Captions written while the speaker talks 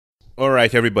All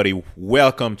right, everybody,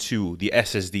 welcome to the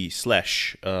SSD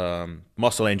slash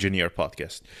Muscle Engineer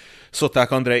podcast.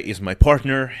 Szotak Andrei is my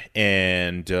partner,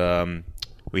 and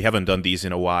we haven't done these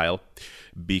in a while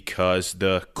because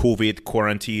the COVID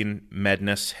quarantine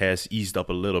madness has eased up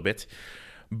a little bit.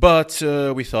 But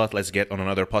we thought let's get on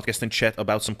another podcast and chat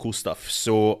about some cool stuff.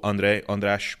 So,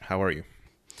 András, how are you?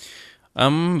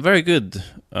 I'm very good.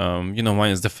 Mine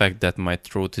is the fact that my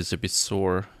throat is a bit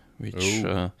sore, which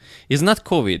is not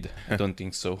COVID. I don't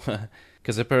think so.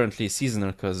 Because apparently it's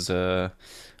seasonal, because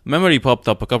memory popped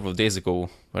up a couple of days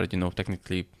ago, but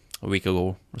technically a week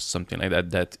ago or something like that,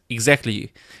 that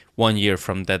exactly 1 year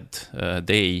from that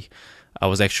day, I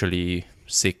was actually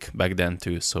sick back then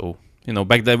too. So,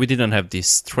 back then we didn't have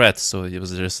this threat, so it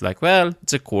was just like, well,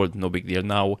 it's a cold, no big deal.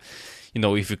 Now,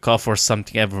 if you cough or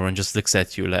something, everyone just looks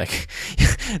at you like...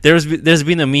 there's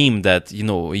been a meme that,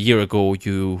 a year ago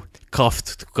you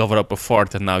coughed to cover up a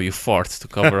fart, and now you fart to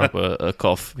cover up a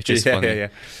cough, which is funny.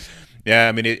 Yeah,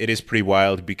 I mean, it is pretty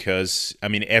wild because, I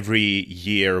mean, every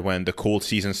year when the cold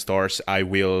season starts, I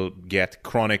will get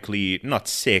chronically, not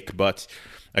sick, but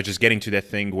I just getting to that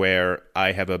thing where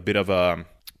I have a bit of a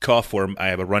cough or I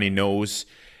have a runny nose,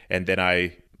 and then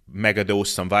I mega dose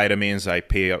some vitamins, I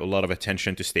pay a lot of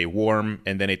attention to stay warm,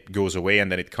 and then it goes away,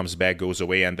 and then it comes back, goes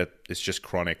away, and that it's just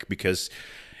chronic because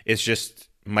it's just,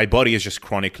 my body is just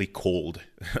chronically cold.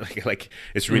 like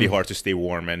it's really hard to stay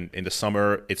warm, and in the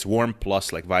summer it's warm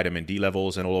plus like vitamin D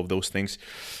levels and all of those things,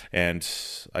 and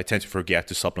I tend to forget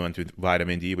to supplement with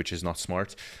vitamin D, which is not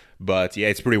smart. But yeah,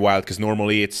 it's pretty wild because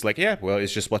normally it's like, yeah, well,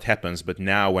 it's just what happens, but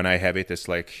now when I have it, it's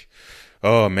like,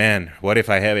 oh man, what if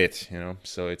I have it,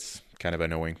 so it's kind of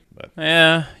annoying. But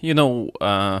yeah,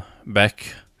 back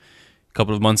a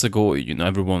couple of months ago,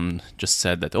 everyone just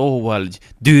said that, oh, well,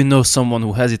 do you know someone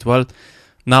who has it? Well,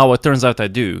 now it turns out I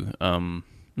do.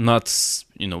 Not,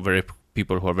 very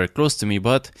people who are very close to me,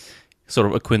 but sort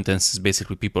of acquaintances,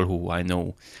 basically people who I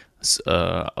know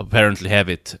apparently have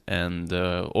it. And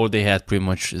all they had pretty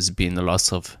much has been a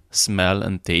loss of smell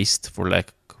and taste for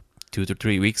like 2 to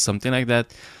 3 weeks, something like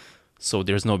that. So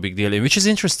there's no big deal, which is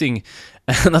interesting.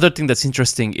 Another thing that's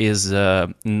interesting is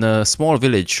in a small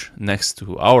village next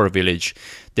to our village,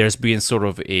 there's been sort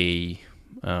of a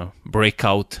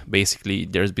breakout. Basically,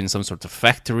 there's been some sort of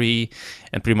factory,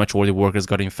 and pretty much all the workers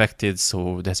got infected.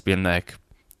 So there's been like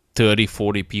 30,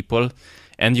 40 people.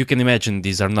 And you can imagine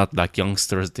these are not like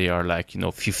youngsters. They are like,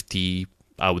 50,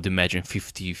 I would imagine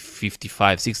 50,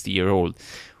 55, 60-year-old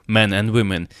men and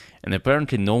women. And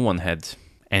apparently no one had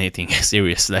anything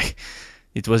serious. Like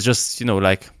it was just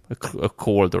like a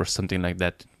cold or something like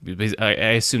that.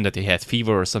 I assume that they had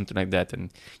fever or something like that,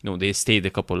 and they stayed a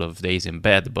couple of days in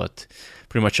bed, but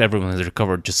pretty much everyone has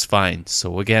recovered just fine.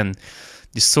 So again,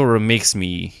 this sort of makes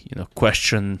me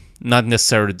question not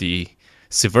necessarily the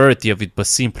severity of it, but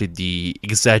simply the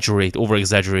over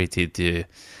exaggerated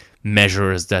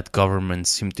measures that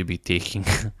governments seem to be taking.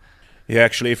 yeah,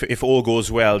 actually, if all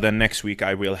goes well, then next week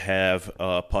I will have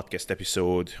a podcast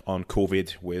episode on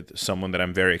COVID with someone that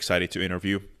I'm very excited to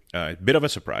interview. A bit of a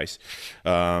surprise,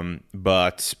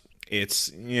 but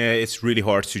it's really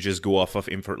hard to just go off of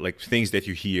things that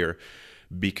you hear,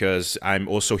 because I'm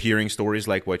also hearing stories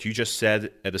like what you just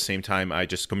said. At the same time, I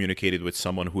just communicated with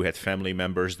someone who had family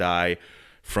members die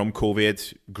from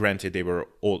COVID. Granted, they were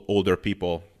older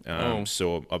people,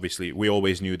 so obviously we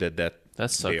always knew that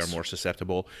they are more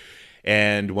susceptible.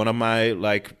 And one of my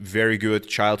very good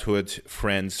childhood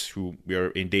friends who we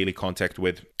are in daily contact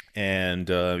with, and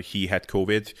he had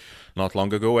COVID not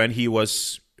long ago, and he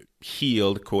was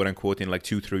healed, quote unquote, in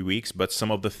 2-3 weeks. But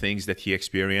some of the things that he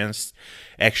experienced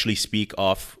actually speak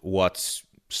of what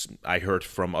I heard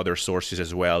from other sources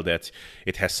as well, that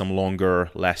it has some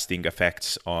longer lasting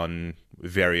effects on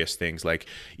various things. Like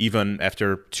even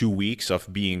after 2 weeks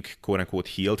of being quote unquote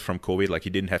healed from COVID, he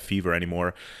didn't have fever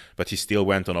anymore, but he still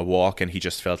went on a walk and he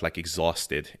just felt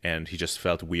exhausted and he just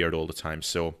felt weird all the time.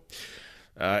 So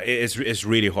it's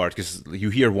really hard because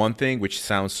you hear one thing which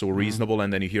sounds so reasonable,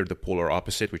 and then you hear the polar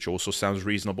opposite, which also sounds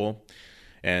reasonable.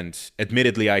 And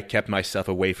admittedly, I kept myself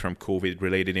away from COVID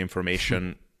related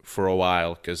information for a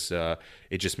while because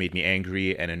it just made me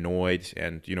angry and annoyed,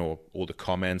 and all the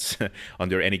comments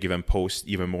under any given post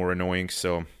even more annoying.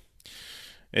 So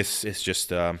it's just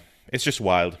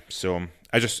wild. So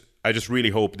I just really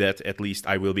hope that at least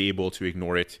I will be able to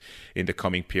ignore it in the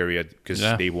coming period, because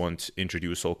they won't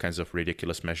introduce all kinds of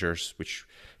ridiculous measures which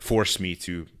force me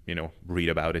to read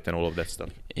about it and all of that stuff.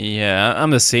 Yeah, I'm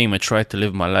the same. I try to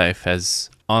live my life as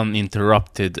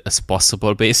uninterrupted as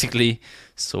possible, basically.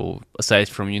 So aside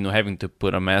from having to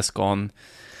put a mask on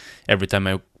every time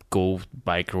I go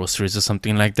buy groceries or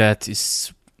something like that,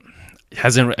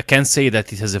 I can't say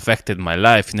that it has affected my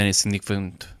life in any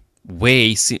significant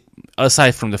way,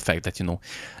 aside from the fact that,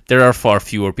 there are far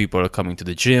fewer people coming to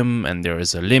the gym, and there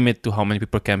is a limit to how many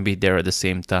people can be there at the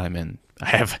same time, and I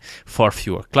have far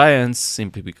fewer clients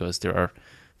simply because there are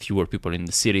fewer people in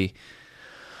the city.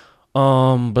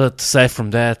 But aside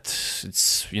from that,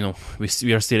 it's,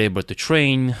 we are still able to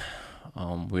train.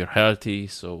 We're healthy,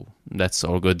 so that's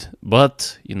all good.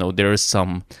 But there are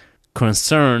some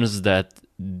concerns that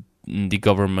the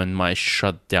government might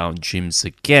shut down gyms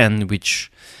again, which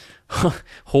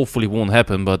hopefully won't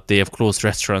happen. But they have closed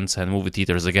restaurants and movie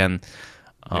theaters again.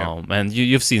 And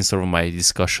you've seen sort of my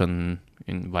discussion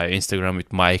via Instagram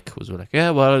with Mike, who's like,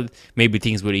 yeah, well, maybe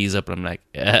things will ease up. I'm like,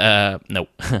 no,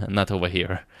 not over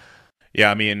here. Yeah,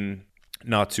 I mean,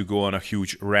 not to go on a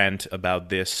huge rant about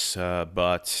this,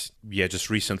 but yeah, just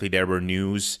recently there were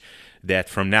news that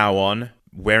from now on,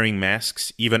 wearing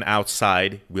masks, even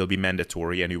outside, will be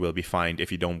mandatory and you will be fined if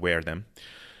you don't wear them,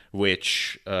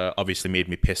 which obviously made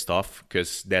me pissed off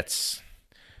because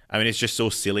it's just so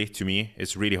silly to me.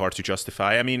 It's really hard to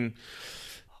justify. I mean,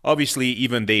 obviously,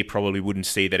 even they probably wouldn't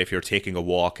say that if you're taking a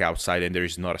walk outside and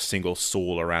there's not a single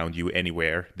soul around you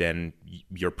anywhere, then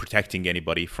you're protecting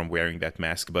anybody from wearing that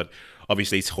mask. But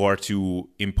obviously, it's hard to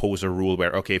impose a rule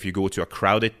where, okay, if you go to a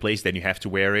crowded place, then you have to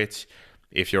wear it.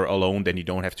 If you're alone, then you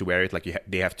don't have to wear it. Like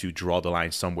they have to draw the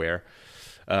line somewhere.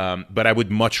 But I would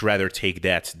much rather take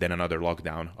that than another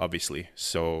lockdown, obviously.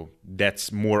 So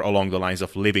that's more along the lines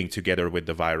of living together with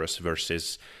the virus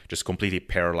versus just completely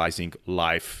paralyzing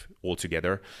life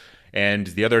altogether. And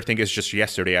the other thing is, just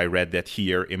yesterday I read that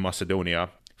here in Macedonia,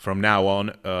 from now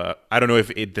on, I don't know if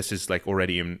this is like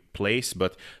already in place,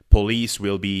 but police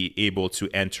will be able to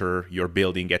enter your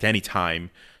building at any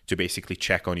time to basically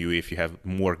check on you if you have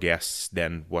more guests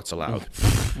than what's allowed.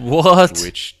 What?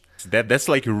 Which that's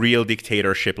like real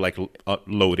dictatorship, like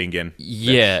loading in.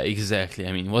 Yeah, exactly.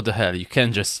 I mean, what the hell? You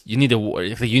can't just you need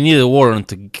a warrant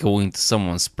to go into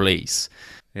someone's place.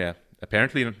 Yeah.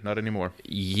 Apparently not anymore.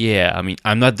 Yeah, I mean,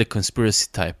 I'm not the conspiracy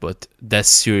type, but that's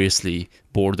seriously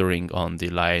bordering on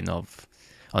the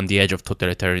edge of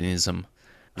totalitarianism.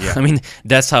 Yeah. I mean,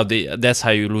 that's how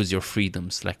you lose your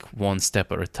freedoms, like one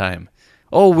step at a time.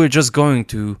 Oh, we're just going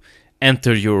to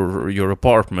enter your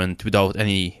apartment without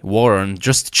any warrant.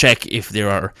 Just check if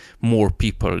there are more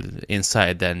people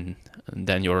inside than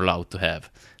you're allowed to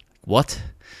have. What?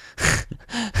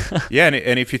 Yeah,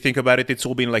 and if you think about it, it's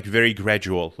all been like very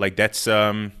gradual. Like that's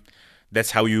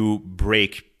how you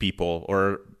break people,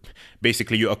 or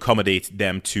basically you accommodate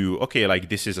them to, okay, like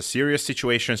this is a serious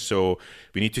situation, so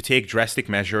we need to take drastic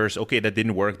measures. Okay, that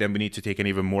didn't work, then we need to take an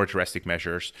even more drastic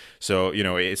measures. So,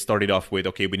 it started off with,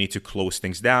 okay, we need to close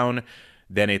things down.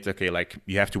 Then it's, okay, like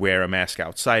you have to wear a mask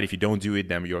outside. If you don't do it,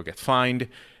 then you'll get fined.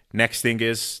 Next thing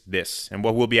is this. And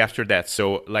what will be after that?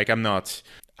 So, like, I'm not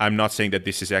saying that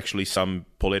this is actually some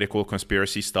political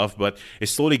conspiracy stuff, but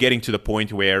it's slowly getting to the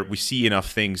point where we see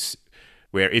enough things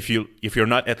where if you're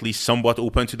not at least somewhat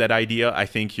open to that idea, I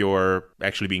think you're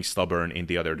actually being stubborn in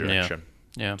the other direction.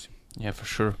 Yeah, for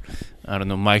sure. I don't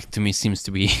know. Mike to me seems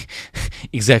to be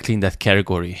exactly in that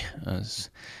category. As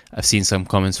I've seen some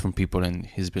comments from people, and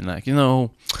he's been like,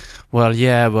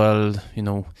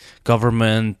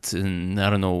 government and I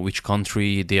don't know which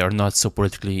country, they are not so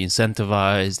politically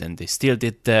incentivized, and they still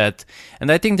did that. And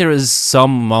I think there is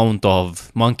some amount of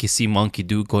monkey see, monkey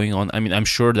do going on. I mean, I'm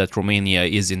sure that Romania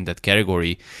is in that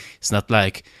category. It's not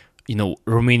like,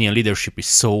 Romanian leadership is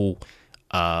so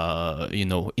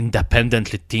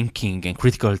independently thinking and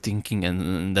critical thinking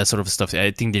and that sort of stuff. I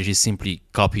think they just simply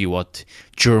copy what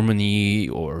Germany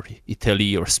or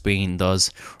Italy or Spain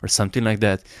does or something like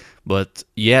that. But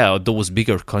yeah, those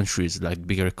bigger countries, like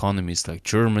bigger economies like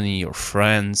Germany or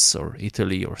France or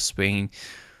Italy or Spain,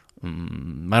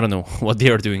 I don't know what they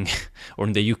are doing, or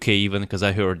in the UK even, because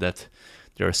I heard that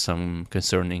there are some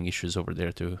concerning issues over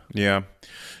there too.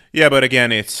 Yeah, but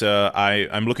again, it's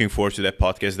I'm looking forward to that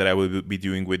podcast that I will be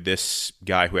doing with this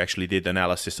guy who actually did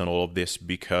analysis on all of this,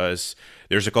 because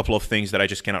there's a couple of things that I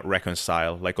just cannot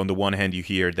reconcile. Like, on the one hand, you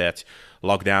hear that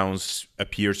lockdowns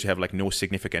appear to have like no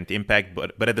significant impact,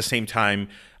 but at the same time,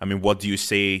 I mean, what do you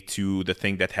say to the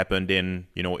thing that happened in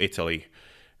Italy?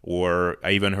 Or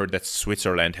I even heard that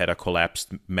Switzerland had a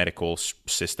collapsed medical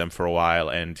system for a while.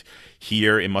 And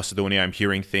here in Macedonia, I'm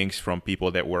hearing things from people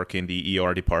that work in the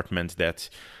ER department that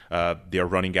they're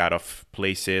running out of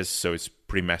places. So it's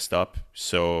pretty messed up.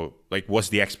 So, like, what's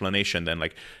the explanation then?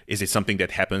 Like, is it something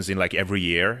that happens in like every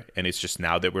year and it's just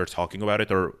now that we're talking about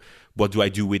it? Or what do I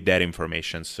do with that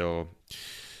information? So,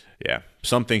 yeah,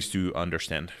 some things to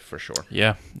understand for sure.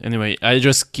 Yeah. Anyway, I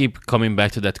just keep coming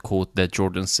back to that quote that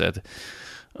Jordan said.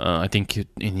 I think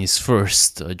in his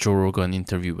first Joe Rogan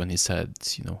interview, when he said,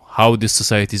 how do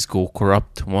societies go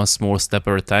corrupt one small step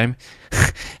at a time?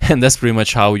 And that's pretty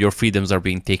much how your freedoms are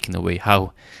being taken away.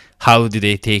 How do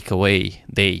they take away?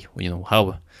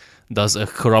 How does a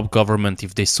corrupt government,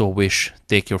 if they so wish,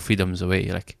 take your freedoms away?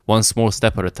 Like one small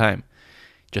step at a time.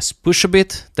 Just push a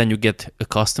bit, then you get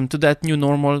accustomed to that new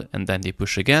normal, and then they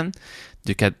push again.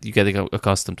 You get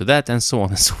accustomed to that, and so on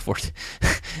and so forth.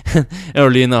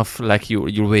 Early enough, like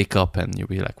you wake up and you'll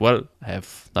be like, well, I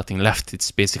have nothing left.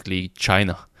 It's basically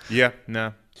China. Yeah,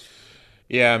 no.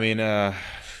 Yeah, I mean,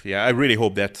 I really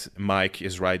hope that Mike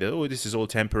is right. Oh, this is all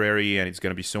temporary and it's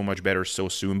going to be so much better so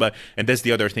soon. And that's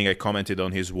the other thing I commented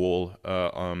on his wall,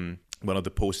 on one of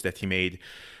the posts that he made,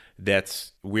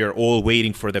 that we are all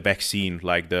waiting for the vaccine,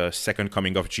 like the second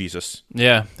coming of Jesus.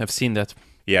 Yeah, I've seen that.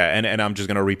 Yeah, and I'm just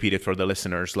going to repeat it for the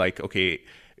listeners. Like, okay,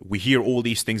 we hear all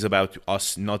these things about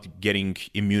us not getting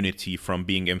immunity from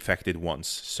being infected once.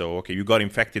 So, okay, you got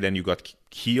infected and you got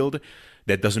healed.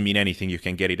 That doesn't mean anything. You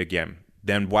can get it again.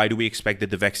 Then why do we expect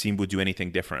that the vaccine would do anything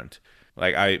different?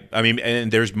 Like, I mean,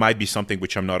 and there's might be something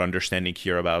which I'm not understanding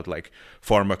here about like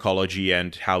pharmacology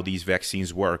and how these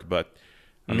vaccines work, but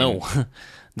I mean, no.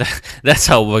 That's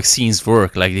how vaccines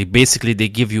work. Like they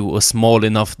give you a small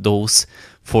enough dose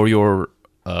for your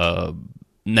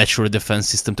natural defense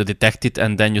system to detect it,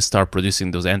 and then you start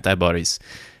producing those antibodies.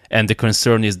 And the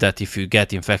concern is that if you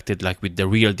get infected, like with the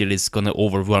real deal, it's gonna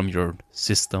overwhelm your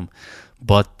system.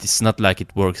 But it's not like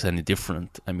it works any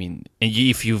different. I mean,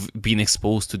 if you've been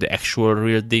exposed to the actual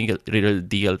real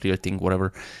thing,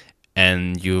 whatever,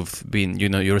 and you've been,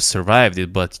 you're survived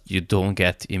it, but you don't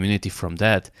get immunity from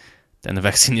that, then the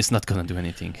vaccine is not going to do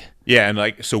anything. Yeah, and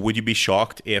like, so would you be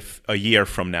shocked if a year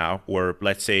from now, or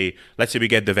let's say we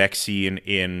get the vaccine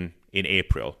in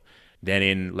April, then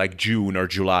in like June or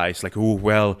July, it's like, oh,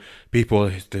 well,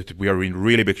 people, we are in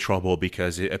really big trouble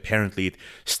because apparently it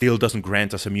still doesn't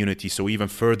grant us immunity, so even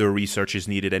further research is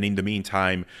needed, and in the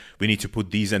meantime, we need to put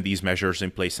these and these measures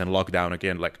in place and lock down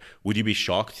again. Like, would you be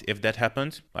shocked if that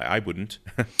happened? I wouldn't.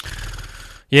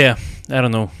 Yeah, I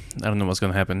don't know what's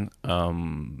going to happen.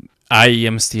 I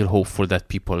am still hopeful that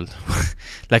people,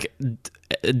 like,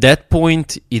 at that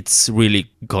point, it's really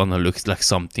gonna look like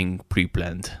something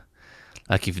pre-planned.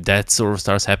 Like, if that sort of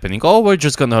starts happening, oh, we're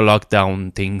just gonna lock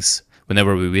down things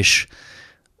whenever we wish.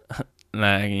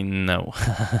 Like, no.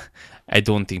 I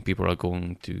don't think people are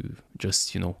going to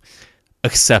just,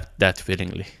 accept that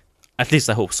willingly. At least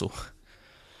I hope so.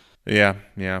 Yeah.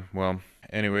 Well,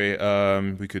 anyway,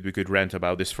 we could rant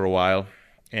about this for a while,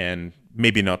 and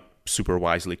maybe not super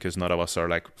wisely because none of us are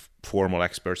like formal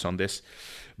experts on this.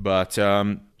 But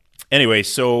anyway,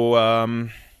 so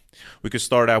we could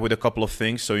start out with a couple of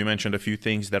things. So you mentioned a few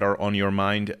things that are on your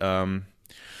mind.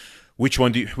 Which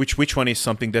one is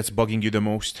something that's bugging you the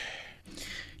most?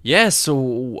 Yeah,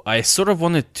 so I sort of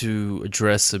wanted to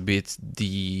address a bit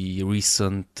the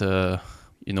recent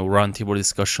roundtable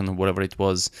discussion or whatever it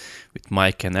was with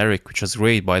Mike and Eric, which was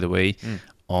great, by the way,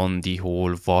 on the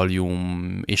whole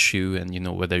volume issue and,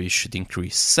 whether you should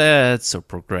increase sets or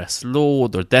progress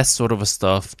load or that sort of a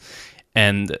stuff,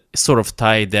 and sort of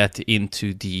tie that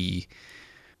into the,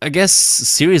 I guess,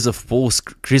 series of posts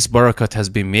Chris Barakat has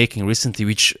been making recently,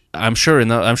 which I'm sure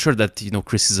that,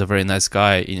 Chris is a very nice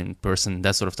guy in person,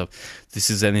 that sort of stuff. This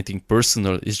is anything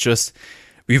personal. It's just,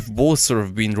 we've both sort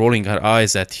of been rolling our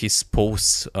eyes at his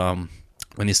posts when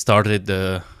he started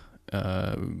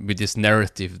with this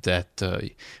narrative that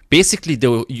basically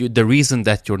the reason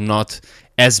that you're not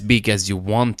as big as you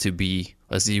want to be,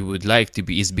 as you would like to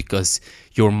be, is because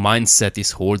your mindset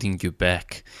is holding you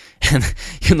back.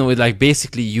 And like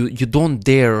basically you don't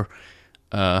dare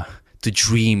to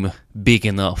dream big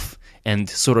enough, and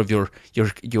sort of you're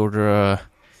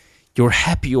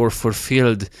happy or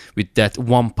fulfilled with that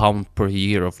 1 pound per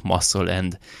year of muscle,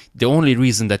 and the only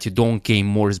reason that you don't gain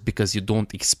more is because you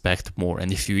don't expect more.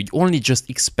 And if you only just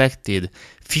expected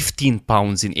 15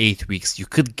 pounds in 8 weeks, you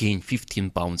could gain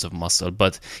 15 pounds of muscle,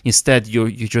 but instead you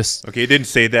just... Okay, he didn't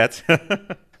say that.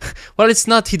 Well, it's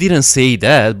not, he didn't say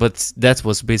that, but that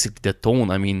was basically the tone.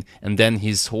 I mean, and then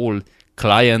his whole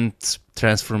client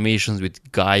transformations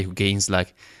with guy who gains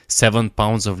like 7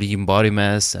 pounds of lean body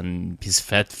mass and his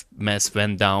fat mass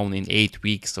went down in 8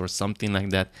 weeks or something like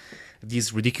that.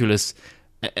 These ridiculous.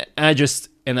 I just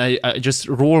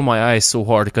roll my eyes so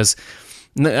hard because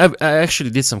I actually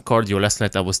did some cardio last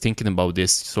night. I was thinking about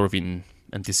this sort of in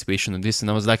anticipation of this, and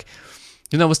I was like,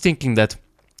 I was thinking that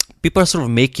people sort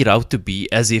of make it out to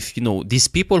be as if, these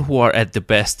people who are at the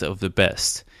best of the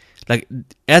best, like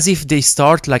as if they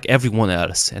start like everyone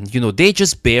else, and they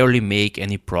just barely make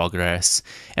any progress,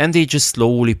 and they just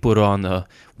slowly put on a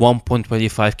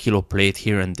 1.25 kilo plate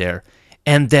here and there,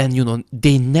 and then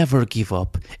they never give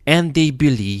up, and they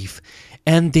believe,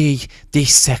 and they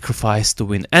sacrifice to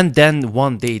win, and then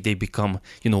one day they become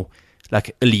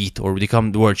like elite or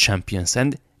become world champions.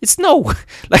 And it's no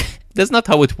like that's not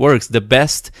how it works. The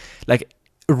best, like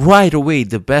right away,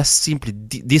 the best simply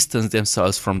distance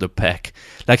themselves from the pack.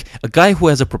 Like a guy who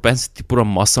has a propensity to put on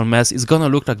muscle mass is gonna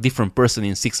look like a different person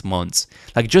in 6 months.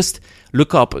 Like just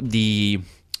look up the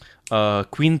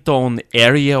Quinton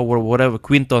area or whatever,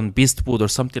 Quinton Beastwood or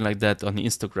something like that on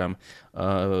Instagram.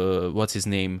 What's his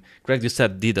name? Greg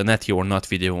Doucette did a Natty or Not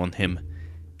video on him.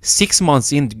 6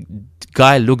 months in,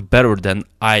 guy looked better than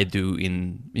I do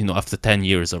in after 10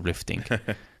 years of lifting.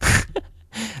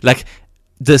 Like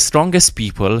the strongest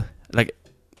people, like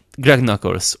Greg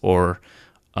Knuckles, or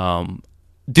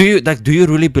do you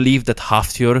really believe that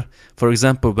Hafthor, for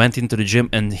example, went into the gym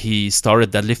and he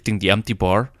started deadlifting the empty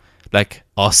bar like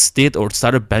us did, or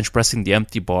started bench pressing the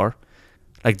empty bar?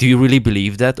 Like, do you really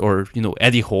believe that? Or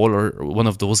Eddie Hall or one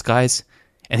of those guys,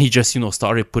 and he just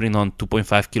started putting on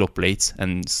 2.5 kilo plates,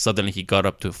 and suddenly he got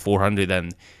up to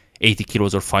 480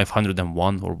 kilos or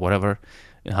 501 or whatever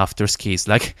in Hafthor's case.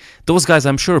 Like those guys,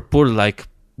 I'm sure pulled like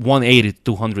 180 to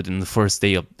 200 in the first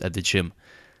day at the gym.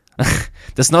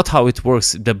 That's not how it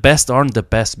works. The best aren't the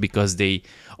best because they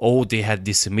had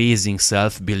this amazing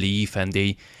self-belief and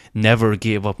they never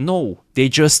gave up. No, they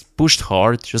just pushed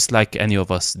hard, just like any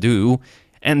of us do,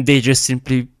 and they just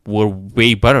simply were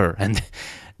way better, and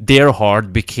their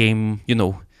heart became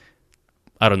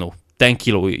I don't know, 10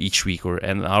 kilo each week,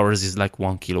 and ours is like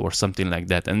 1 kilo or something like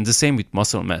that. And the same with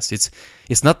muscle mass.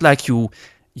 It's not like you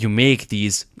make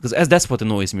these, because that's what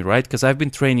annoys me, right? Because I've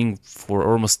been training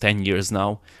for almost 10 years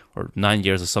now, or 9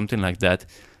 years or something like that,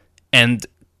 and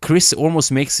Chris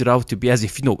almost makes it out to be as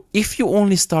if if you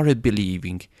only started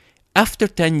believing, after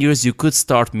 10 years you could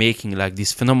start making like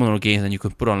these phenomenal gains and you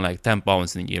could put on like 10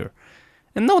 pounds in a year.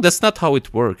 And no, that's not how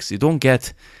it works.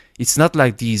 It's not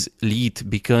like these elite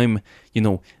become,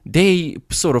 they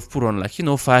sort of put on like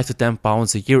 5 to 10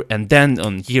 pounds a year, and then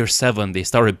on year 7 they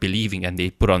started believing and they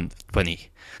put on 20.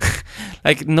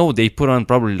 Like no, they put on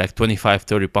probably like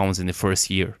 25-30 pounds in the first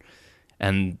year,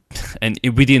 and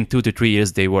within 2 to 3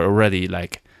 years they were already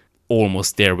like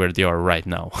almost there where they are right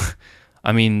now.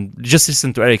 I mean, just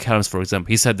listen to Eric Helms, for example.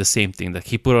 He said the same thing, that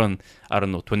he put on, I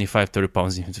don't know, 25-30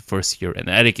 pounds in the first year, and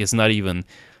Eric is not even,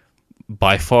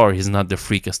 by far, he's not the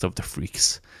freakest of the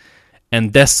freaks.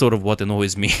 And that's sort of what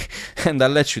annoys me. And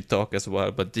I'll let you talk as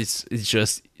well, but it's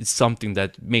something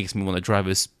that makes me want to drive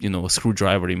a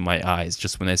screwdriver in my eyes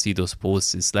just when I see those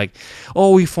posts. It's like,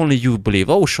 oh, if only you believe.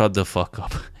 Oh, shut the fuck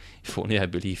up. If only I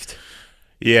believed.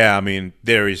 Yeah, I mean,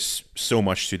 there is so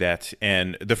much to that.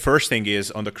 And the first thing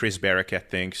is on the Chris Barakat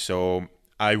thing. So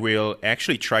I will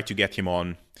actually try to get him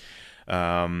on.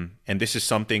 And this is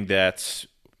something that...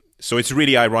 So it's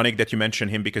really ironic that you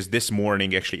mentioned him, because this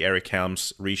morning, actually, Eric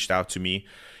Helms reached out to me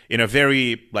in a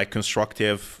very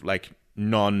constructive,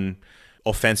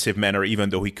 non-offensive manner,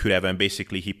 even though he could have. And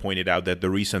basically, he pointed out that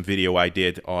the recent video I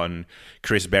did on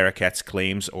Chris Barakat's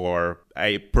claims, or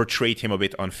I portrayed him a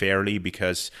bit unfairly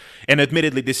because, and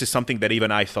admittedly, this is something that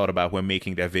even I thought about when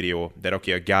making that video, that,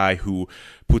 okay, a guy who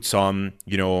puts on,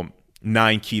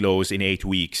 9 kilos in 8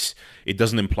 weeks, it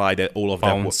doesn't imply that all of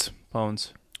Pounds.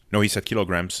 No, he said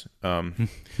kilograms. 9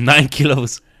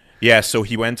 kilos. Yeah, so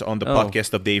he went on the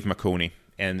podcast of Dave McConey,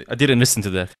 and I didn't listen to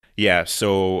that. Yeah,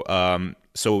 so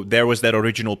so there was that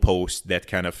original post that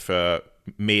kind of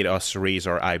made us raise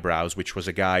our eyebrows, which was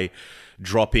a guy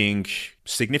dropping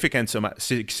significant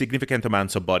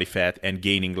amounts of body fat and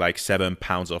gaining like 7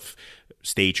 pounds of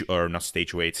scale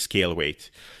weight.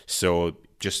 So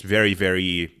just very,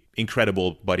 very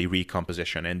incredible body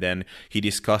recomposition. And then he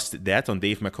discussed that on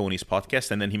Dave McConey's podcast,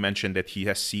 and then he mentioned that he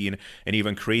has seen an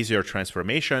even crazier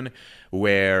transformation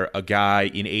where a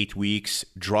guy in 8 weeks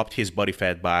dropped his body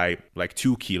fat by like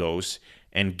 2 kilos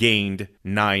and gained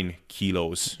 9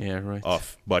 kilos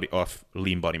of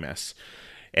lean body mass.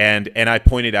 And I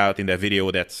pointed out in that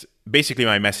video that basically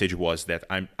my message was that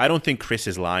I don't think Chris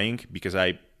is lying, because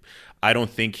I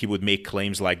don't think he would make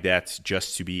claims like that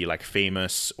just to be like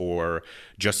famous or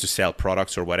just to sell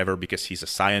products or whatever, because he's a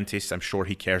scientist. I'm sure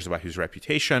he cares about his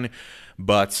reputation.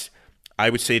 But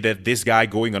I would say that this guy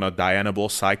going on a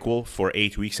Dianabol cycle for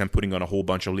 8 weeks and putting on a whole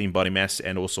bunch of lean body mass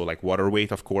and also like water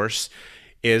weight, of course,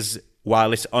 is,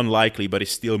 while it's unlikely, but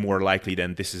it's still more likely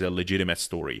than this is a legitimate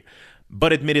story.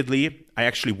 But admittedly, I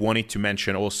actually wanted to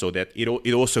mention also that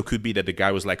it also could be that the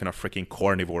guy was like on a freaking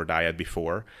carnivore diet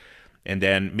before. And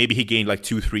then maybe he gained like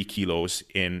 2-3 kilos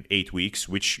in 8 weeks,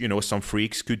 which, you know, some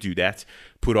freaks could do that.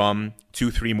 Put on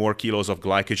 2-3 more kilos of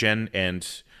glycogen and,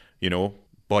 you know,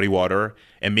 body water,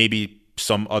 and maybe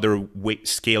some other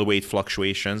scale weight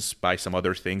fluctuations by some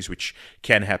other things, which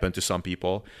can happen to some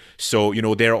people. So, you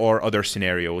know, there are other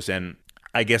scenarios. And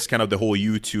I guess kind of the whole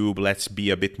YouTube, let's be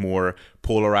a bit more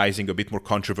polarizing, a bit more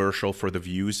controversial for the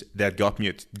views, that got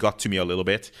to me a little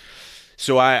bit.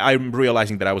 So I'm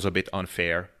realizing that I was a bit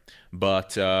unfair.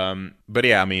 But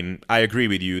yeah, I mean, I agree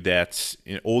with you that,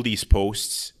 you know, all these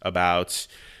posts about,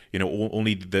 you know,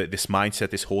 only this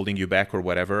mindset is holding you back or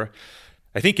whatever.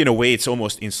 I think in a way it's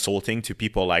almost insulting to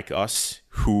people like us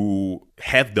who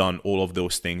have done all of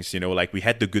those things. You know, like we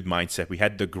had the good mindset, we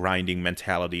had the grinding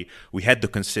mentality, we had the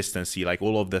consistency, like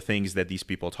all of the things that these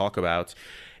people talk about.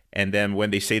 And then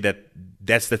when they say that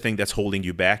that's the thing that's holding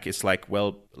you back, it's like,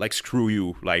 well, like, screw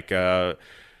you. Like,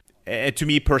 to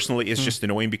me personally, it's just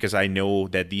annoying, because I know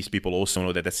that these people also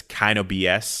know that that's kind of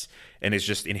BS, and it's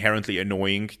just inherently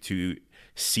annoying to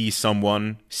see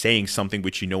someone saying something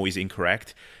which you know is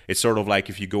incorrect. It's sort of like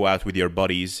if you go out with your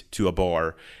buddies to a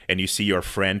bar and you see your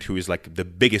friend who is like the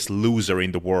biggest loser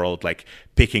in the world, like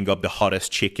picking up the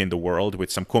hottest chick in the world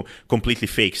with some completely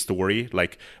fake story,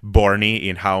 like Barney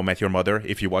in How I Met Your Mother,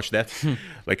 if you watch that.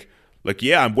 Like,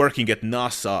 yeah, I'm working at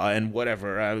NASA and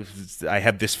whatever. I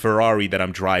have this Ferrari that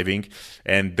I'm driving,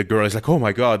 and the girl is like, oh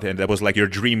my God, and that was like your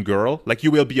dream girl. Like,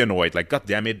 you will be annoyed. Like, God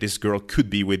damn it, this girl could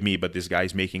be with me, but this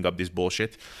guy's making up this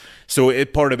bullshit. So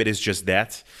part of it is just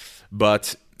that.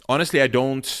 But honestly, I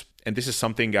don't, and this is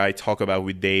something I talk about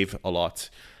with Dave a lot,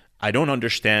 I don't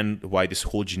understand why this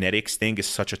whole genetics thing is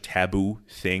such a taboo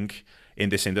thing in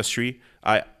this industry.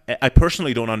 I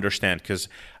personally don't understand, because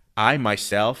I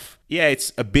myself, yeah,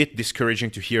 it's a bit discouraging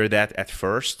to hear that at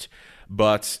first,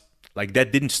 but like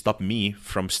that didn't stop me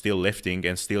from still lifting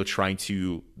and still trying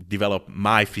to develop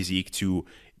my physique to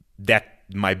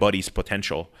my body's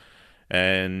potential.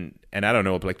 And I don't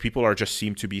know, like people are just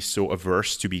seem to be so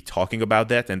averse to be talking about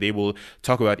that, and they will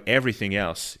talk about everything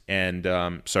else. And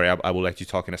sorry, I will let you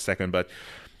talk in a second, but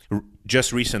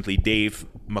just recently, Dave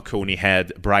McConey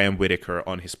had Brian Whitaker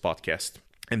on his podcast,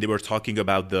 and they were talking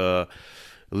about the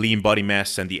lean body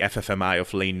mass and the FFMI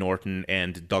of Lane Norton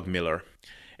and Doug Miller.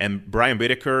 And Brian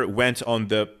Whitaker went on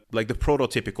the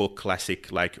prototypical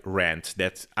classic like rant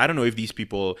that I don't know if these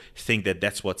people think that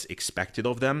that's what's expected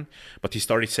of them, but he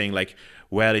started saying like,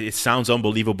 well, it sounds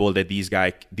unbelievable that these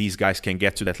guys can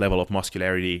get to that level of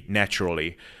muscularity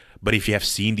naturally. But if you have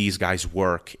seen these guys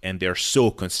work, and they're so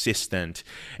consistent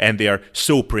and they are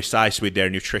so precise with their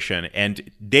nutrition, and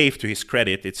Dave, to his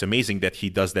credit, it's amazing that he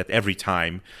does that every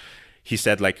time. He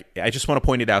said, like, I just want to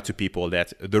point it out to people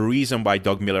that the reason why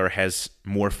Doug Miller has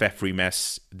more fat-free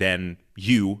mass than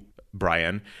you,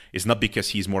 Brian, is not because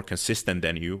he's more consistent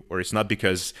than you, or it's not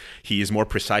because he is more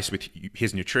precise with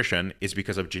his nutrition, it's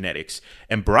because of genetics.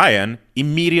 And Brian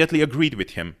immediately agreed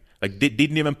with him. Like, they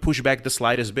didn't even push back the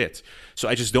slightest bit. So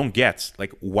I just don't get,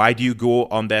 like, why do you go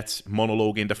on that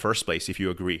monologue in the first place if you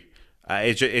agree?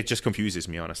 It just confuses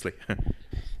me, honestly.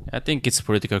 I think it's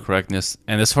political correctness.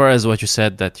 And as far as what you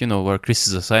said, that, you know, where Chris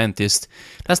is a scientist,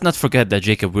 let's not forget that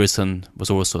Jacob Wilson was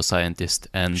also a scientist,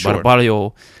 and Sure.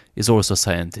 Barbalio is also a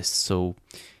scientist. So,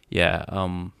 yeah,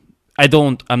 I'm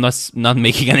not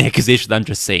making any accusation. I'm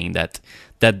just saying that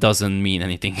doesn't mean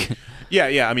anything.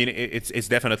 Yeah. I mean, it's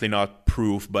definitely not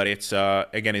proof, but it's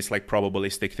again, it's like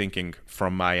probabilistic thinking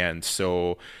from my end.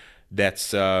 So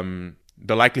that's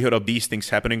the likelihood of these things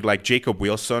happening. Like Jacob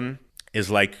Wilson is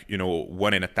like, you know,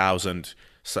 1 in 1,000,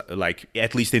 like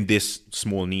at least in this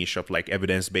small niche of like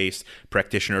evidence-based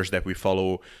practitioners that we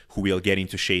follow who will get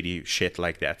into shady shit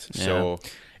like that. Yeah. So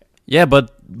yeah, but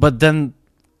then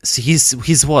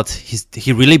he's what?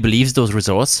 He really believes those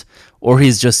results, or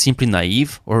he's just simply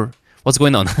naive, or what's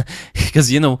going on?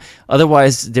 Because, you know,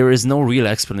 otherwise there is no real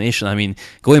explanation. I mean,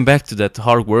 going back to that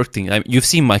hard work thing, you've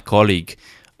seen my colleague.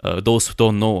 Those who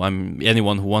don't know,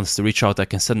 anyone who wants to reach out, I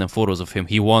can send them photos of him.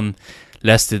 He won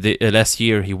last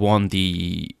year. He won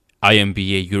the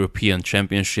IMBA European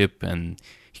Championship, and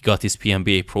he got his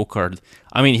PMBA Pro card.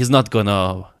 I mean, he's not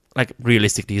gonna, like,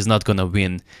 realistically, he's not gonna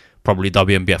win probably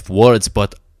WMBF Worlds,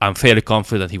 but I'm fairly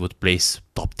confident he would place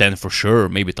top 10 for sure,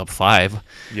 maybe top 5.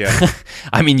 yeah.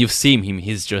 I mean, you've seen him;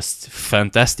 he's just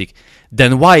fantastic.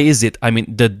 Then why is it? I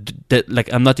mean,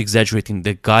 like, I'm not exaggerating.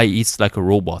 The guy eats like a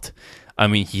robot. I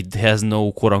mean, he has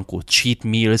no quote-unquote cheat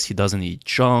meals. He doesn't eat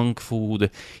junk food.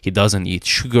 He doesn't eat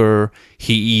sugar.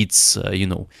 He eats,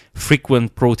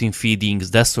 frequent protein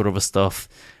feedings, that sort of stuff.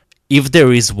 If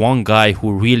there is one guy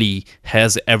who really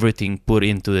has everything put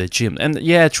into the gym, and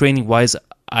yeah, training-wise,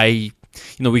 I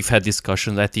we've had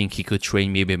discussions. I think he could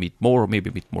train maybe a bit more, maybe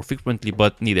a bit more frequently,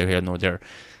 but neither here nor there.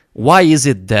 Why is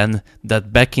it then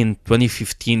that back in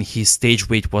 2015 his stage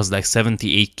weight was like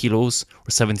 78 kilos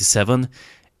or 77,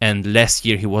 and last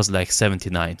year he was like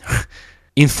 79?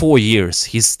 In 4 years,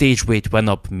 his stage weight went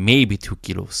up maybe 2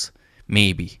 kilos.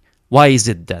 Maybe. Why is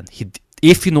it then?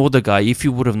 If you know the guy, if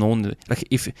you would have known, like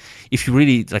if you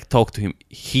really like talk to him,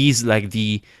 he's like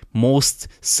the most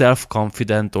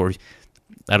self-confident, or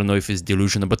I don't know if it's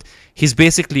delusional, but he's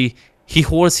basically, he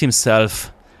holds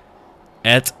himself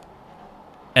at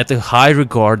a high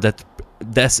regard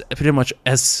that's pretty much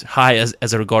as high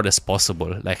as a regard as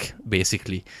possible. Like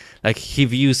basically, like he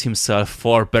views himself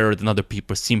far better than other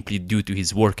people simply due to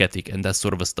his work ethic and that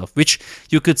sort of a stuff, which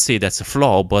you could say that's a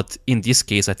flaw, but in this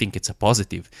case I think it's a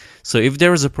positive. So if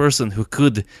there is a person who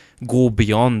could go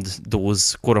beyond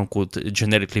those quote-unquote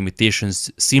genetic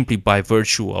limitations simply by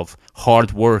virtue of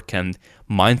hard work and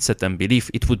mindset and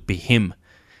belief, it would be him.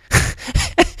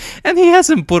 And he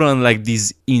hasn't put on like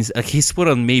these, like he's put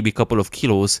on maybe a couple of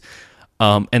kilos,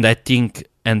 and I think,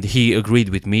 and he agreed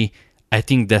with me, I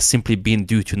think that's simply been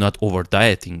due to not over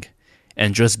dieting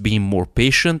and just being more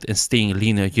patient and staying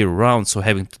leaner year round, so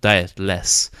having to diet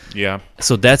less. Yeah.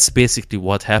 So that's basically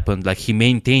what happened. Like he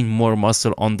maintained more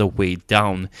muscle on the way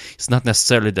down. It's not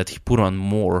necessarily that he put on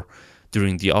more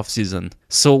during the off season.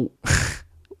 So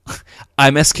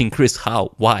I'm asking Chris,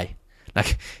 how? Why?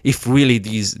 Like, if really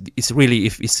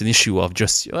if it's an issue of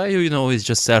just, it's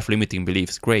just self-limiting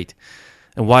beliefs, great.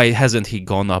 And why hasn't he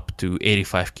gone up to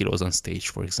 85 kilos on stage,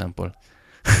 for example?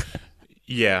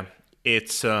 Yeah,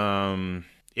 it's, I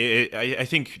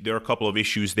think there are a couple of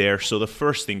issues there. So the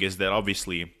first thing is that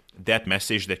obviously that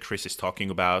message that Chris is talking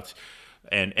about,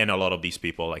 and a lot of these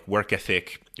people, like work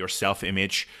ethic, your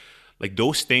self-image, like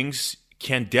those things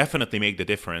can definitely make the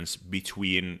difference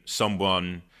between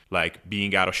someone like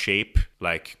being out of shape,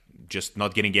 like just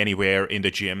not getting anywhere in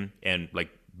the gym and like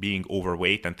being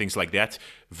overweight and things like that,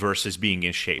 versus being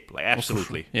in shape. Like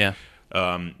absolutely. Yeah.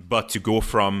 But to go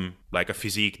from like a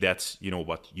physique that's,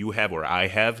 what you have or I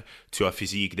have, to a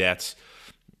physique that's,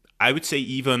 I would say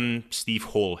even Steve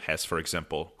Hall has, for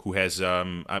example, who has,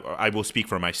 I will speak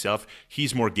for myself,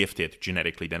 he's more gifted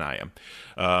genetically than I am.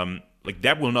 Like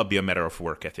that will not be a matter of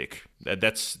work ethic.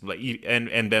 That's like,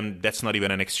 and then that's not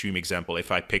even an extreme example.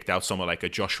 If I picked out someone like a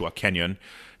Joshua Kenyon,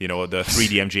 the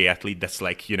 3DMJ athlete, that's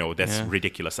like, that's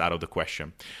ridiculous, out of the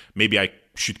question. Maybe I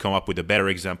should come up with a better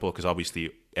example, because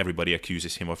obviously everybody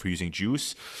accuses him of using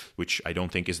juice, which I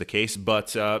don't think is the case.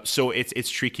 But so it's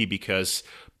tricky, because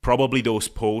probably those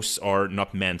posts are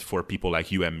not meant for people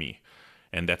like you and me.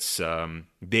 And that's,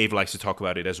 Dave likes to talk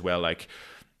about it as well, like,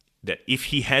 that if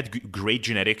he had great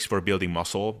genetics for building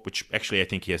muscle, which actually I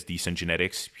think he has decent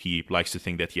genetics, he likes to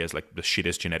think that he has like the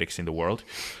shittest genetics in the world,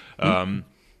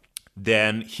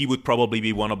 then he would probably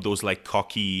be one of those like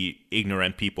cocky,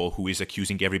 ignorant people who is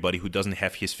accusing everybody who doesn't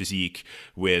have his physique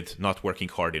with not working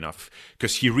hard enough.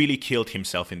 Because he really killed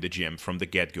himself in the gym from the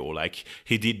get-go. Like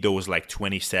he did those like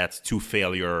 20 sets, 2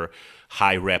 failure,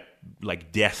 high rep,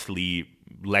 like deathly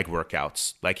leg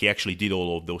workouts. Like he actually did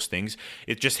all of those things.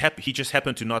 He just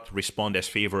happened to not respond as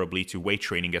favorably to weight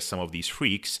training as some of these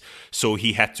freaks, so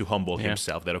he had to humble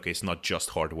himself that, okay, it's not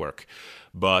just hard work.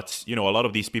 But a lot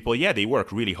of these people, they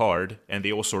work really hard, and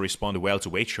they also respond well to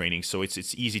weight training, so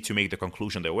it's easy to make the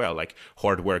conclusion that, well, like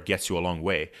hard work gets you a long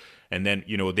way. And then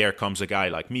there comes a guy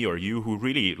like me or you who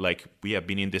really, like, we have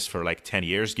been in this for like 10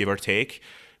 years, give or take.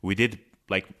 We did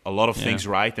like a lot of things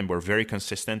right, and we're very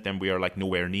consistent, and we are like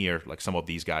nowhere near like some of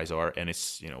these guys are, and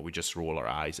it's we just roll our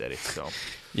eyes at it.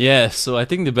 So I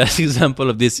think the best example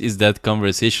of this is that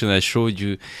conversation I showed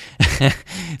you.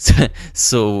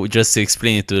 So just to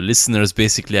explain it to the listeners,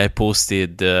 basically I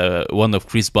posted one of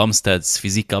Chris Bumstead's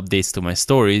physique updates to my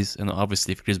stories, and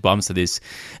obviously Chris Bumstead is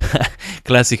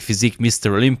classic physique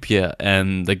Mr. Olympia,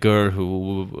 and the girl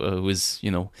who was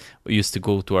used to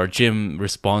go to our gym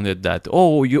responded that,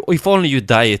 if only you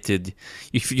dieted,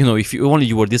 if you only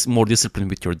you were more disciplined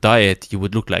with your diet, you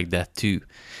would look like that too.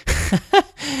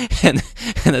 and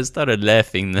I started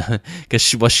laughing,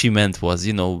 because what she meant was,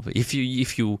 if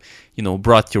you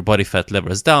brought your body fat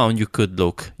levels down, you could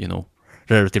look,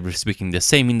 relatively speaking, the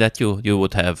same, in that you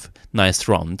would have nice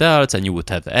round delts and you would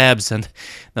have abs. And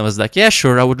I was like, yeah,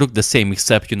 sure, I would look the same,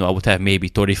 except I would have maybe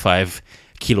 35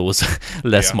 kilos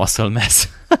less muscle mass.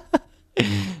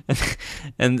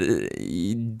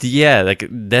 Like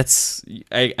that's,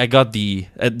 I got the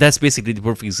that's basically the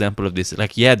perfect example of this.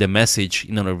 Like, the message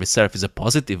in and of itself is a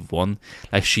positive one,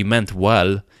 like she meant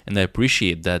well, and I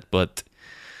appreciate that, but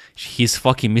he's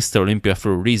fucking Mr. Olympia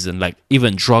for a reason. Like,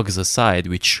 even drugs aside,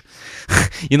 which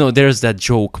there's that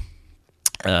joke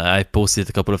I posted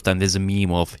a couple of times. There's a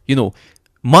meme of,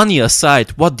 money aside,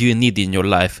 what do you need in your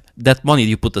life? That money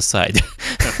you put aside.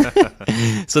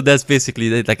 So that's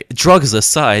basically it. Like drugs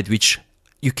aside, which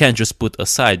you can't just put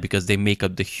aside because they make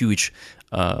up the huge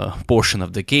portion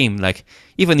of the game. Like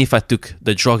even if I took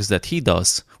the drugs that he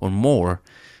does or more,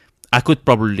 I could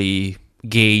probably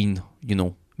gain,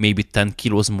 maybe 10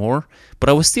 kilos more, but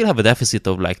I would still have a deficit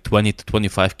of like 20 to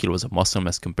 25 kilos of muscle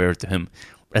mass compared to him,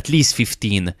 at least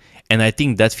 15. And I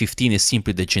think that 15 is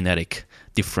simply the genetic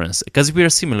difference because we are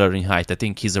similar in height. I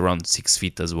think he's around 6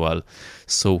 feet as well.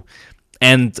 So,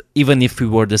 and even if we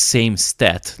were the same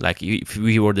stat, like if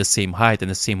we were the same height and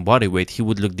the same body weight, he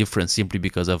would look different simply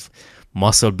because of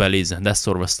muscle bellies and that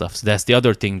sort of stuff. So that's the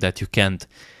other thing that you can't,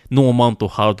 no amount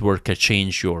of hard work can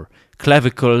change your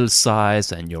clavicle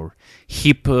size and your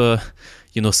hip,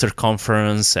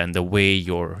 circumference and the way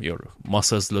your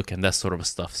muscles look and that sort of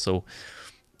stuff. So,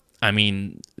 I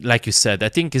mean, like you said, I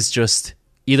think it's just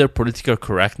either political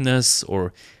correctness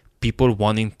or people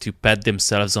wanting to pat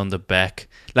themselves on the back.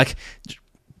 Like,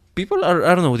 people are,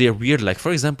 I don't know, they're weird. Like,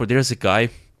 for example, there's a guy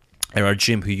at our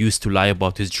gym who used to lie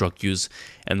about his drug use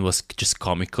and was just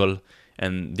comical.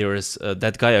 And there is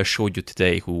that guy I showed you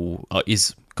today who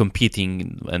is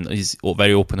competing and is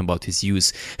very open about his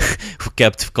use, who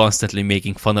kept constantly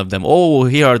making fun of them. Oh,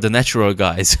 here are the natural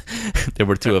guys. There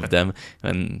were two of them,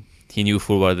 and he knew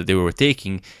full well that they were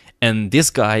taking. And this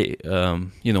guy,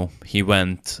 he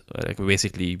went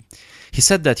basically. He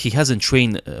said that he hasn't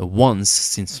trained once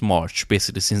since March,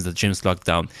 basically since the gym's locked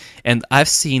down. And I've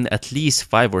seen at least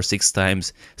 5 or 6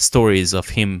 times stories of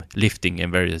him lifting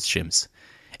in various gyms.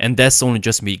 And that's only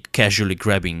just me casually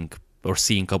grabbing or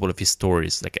seeing a couple of his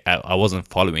stories. Like, I wasn't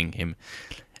following him.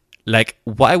 Like,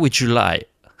 why would you lie?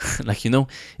 Like,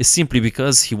 it's simply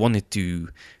because he wanted to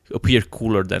appear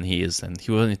cooler than he is. And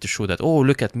he wanted to show that, oh,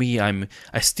 look at me. I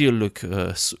still look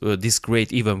this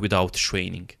great even without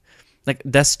training. Like,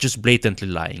 that's just blatantly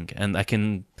lying. And I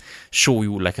can show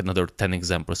you like another 10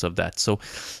 examples of that. So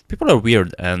people are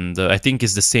weird. And I think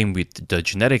it's the same with the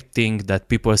genetic thing, that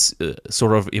people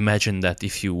sort of imagine that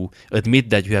if you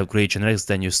admit that you have great genetics,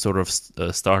 then you sort of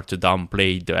start to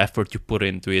downplay the effort you put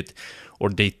into it, or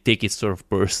they take it sort of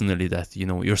personally that,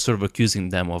 you're sort of accusing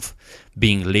them of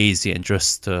being lazy and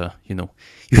just,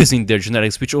 using their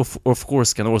genetics, which of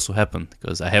course can also happen,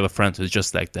 because I have a friend who's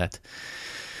just like that.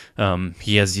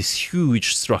 He has this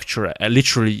huge structure.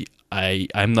 Literally,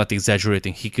 I'm not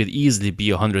exaggerating. He could easily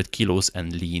be 100 kilos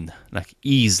and lean, like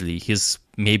easily. He's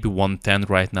maybe 110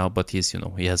 right now, but he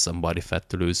has some body fat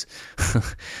to lose.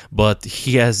 But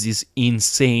he has this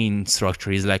insane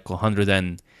structure. He's like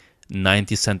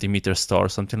 190 centimeters tall,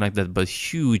 something like that, but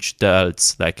huge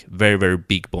delts, like very, very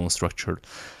big bone structure.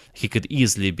 He could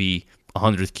easily be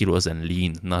 100 kilos and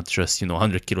lean, not just,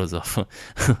 100 kilos of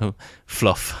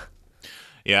fluff.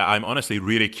 Yeah, I'm honestly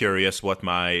really curious what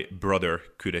my brother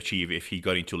could achieve if he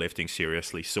got into lifting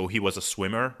seriously. So he was a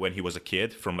swimmer when he was a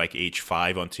kid, from like age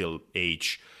 5 until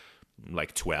age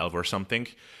like 12 or something.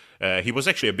 He was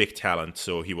actually a big talent.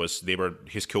 So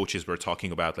his coaches were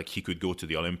talking about like he could go to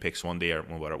the Olympics one day or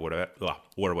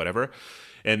whatever.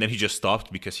 And then he just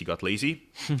stopped because he got lazy.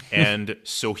 And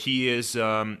so he is,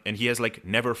 and he has like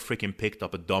never freaking picked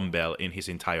up a dumbbell in his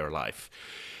entire life.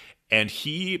 And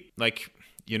he like,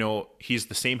 he's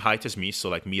the same height as me, so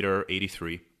like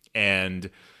 1.83 m. And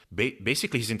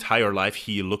basically his entire life,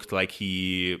 he looked like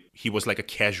he was like a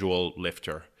casual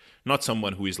lifter. Not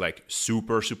someone who is like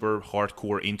super, super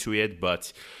hardcore into it,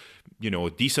 but,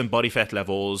 decent body fat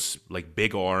levels, like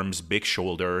big arms, big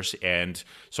shoulders. And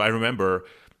so I remember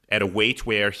at a weight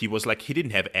where he was like, he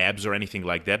didn't have abs or anything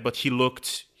like that, but he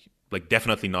looked like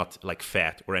definitely not like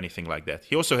fat or anything like that.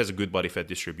 He also has a good body fat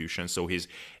distribution, so his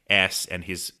ass and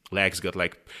his legs got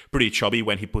like pretty chubby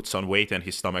when he puts on weight, and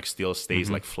his stomach still stays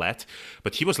like flat.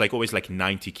 But he was like always like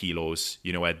 90 kilos,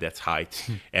 at that height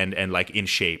and like in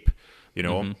shape.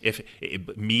 If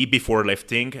me before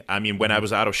lifting, I mean, when I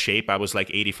was out of shape, I was like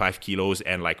 85 kilos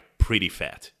and like pretty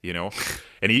fat,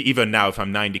 and even now, if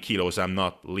I'm 90 kilos, I'm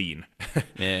not lean.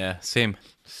 Yeah, same.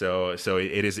 So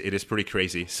it is pretty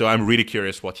crazy. So I'm really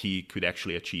curious what he could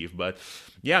actually achieve. But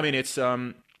yeah, I mean, it's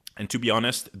and to be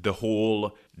honest, the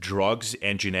whole drugs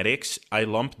and genetics, I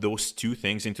lump those two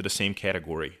things into the same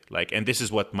category. Like, and this is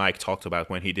what Mike talked about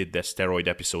when he did the steroid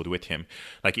episode with him.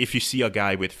 Like, if you see a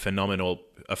guy with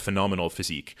a phenomenal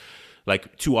physique,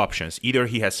 like two options: either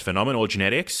he has phenomenal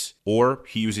genetics or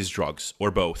he uses drugs,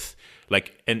 or both.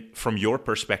 Like, and from your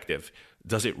perspective,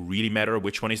 does it really matter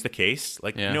which one is the case?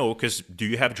 Like, no, because do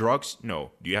you have drugs?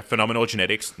 No. Do you have phenomenal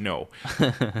genetics? No.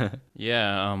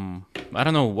 Yeah, I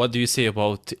don't know. What do you say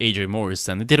about AJ Morris?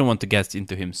 And I didn't want to get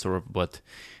into him, sort of, but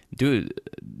dude,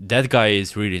 that guy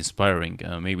is really inspiring.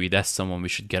 Maybe that's someone we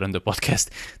should get on the podcast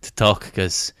to talk,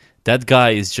 because that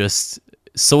guy is just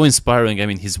so inspiring. I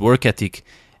mean, his work ethic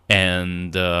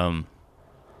and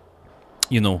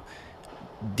you know,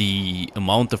 the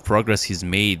amount of progress he's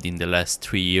made in the last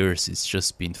 3 years is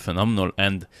just been phenomenal.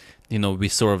 And we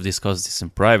sort of discussed this in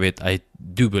private. I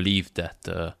do believe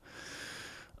that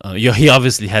yeah, he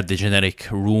obviously had the genetic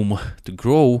room to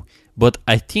grow, but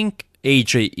I think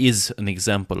AJ is an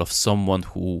example of someone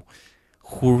who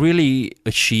really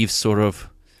achieves sort of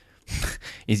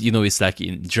it's like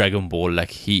in Dragon Ball,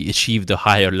 like he achieved a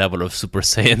higher level of Super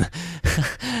Saiyan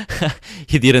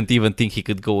he didn't even think he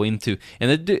could go into.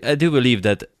 And I do believe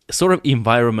that sort of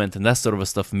environment and that sort of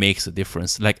stuff makes a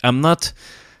difference. Like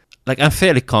I'm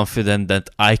fairly confident that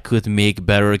I could make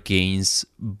better gains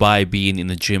by being in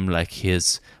a gym like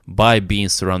his, by being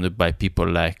surrounded by people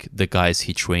like the guys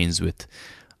he trains with.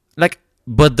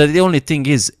 But the only thing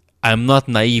is, I'm not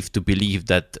naive to believe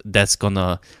that that's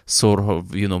gonna sort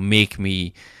of, make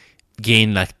me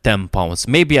gain like 10 pounds.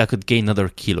 Maybe I could gain another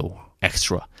kilo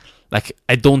extra. Like,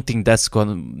 I don't think that's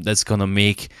gonna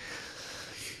make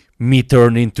me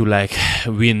turn into like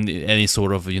win any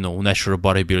sort of, natural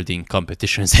bodybuilding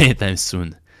competitions anytime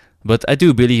soon. But I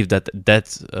do believe that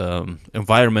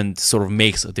environment sort of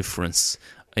makes a difference.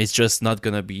 It's just not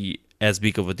gonna be as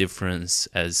big of a difference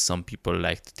as some people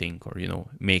like to think or,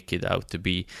 make it out to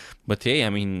be. But hey, I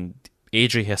mean,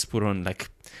 AJ has put on like,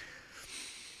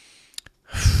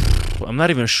 I'm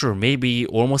not even sure, maybe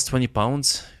almost 20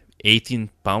 pounds, 18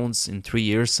 pounds in 3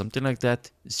 years, something like that.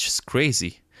 It's just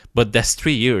crazy. But that's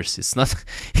 3 years. It's not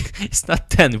it's not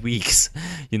 10 weeks,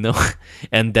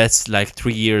 And that's like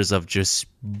 3 years of just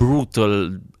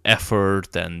brutal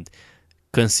effort and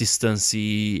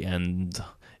consistency and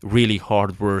really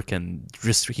hard work. And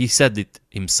just, he said it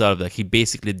himself, that he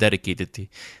basically dedicated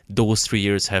those 3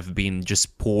 years have been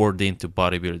just poured into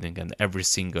bodybuilding, and every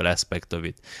single aspect of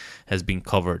it has been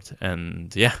covered.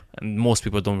 And yeah, and most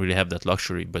people don't really have that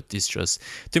luxury, but it's just,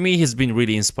 to me, he's been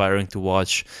really inspiring to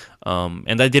watch. And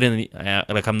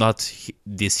I'm not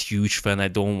this huge fan. I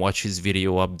don't watch his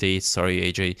video updates, sorry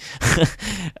AJ.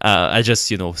 I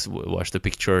just watch the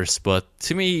pictures. But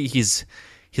to me, he's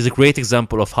a great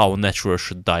example of how a natural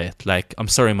should diet. Like, I'm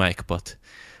sorry, Mike, but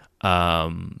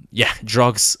yeah,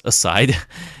 drugs aside,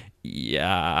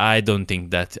 yeah, I don't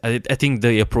think that. I think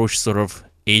the approach sort of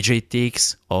AJ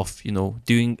takes of,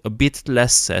 doing a bit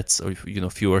less sets or,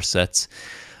 fewer sets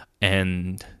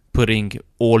and putting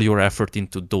all your effort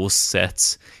into those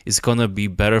sets is gonna be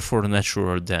better for the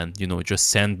natural than, just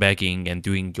sandbagging and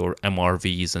doing your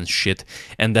MRVs and shit.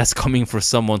 And that's coming from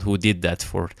someone who did that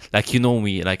for, like,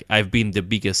 me, like, I've been the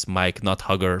biggest Mike not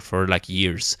hugger for like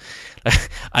years.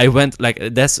 I went like,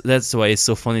 that's why it's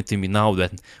so funny to me now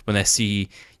that when I see,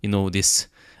 this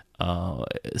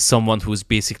someone who's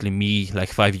basically me like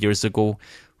 5 years ago,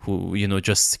 who,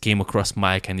 just came across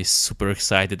Mike and is super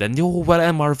excited. And,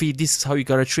 MRV, this is how you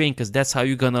gotta train, because that's how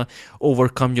you're gonna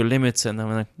overcome your limits. And I'm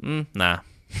like, nah.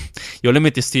 Your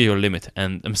limit is still your limit.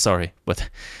 And I'm sorry. But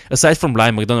aside from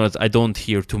Lyle McDonald, I don't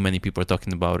hear too many people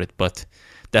talking about it. But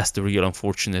that's the real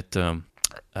unfortunate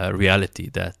reality,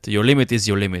 that your limit is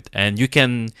your limit. And you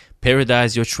can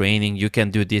periodize your training. You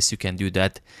can do this, you can do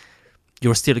that.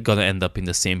 You're still gonna end up in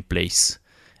the same place.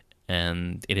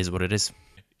 And it is what it is.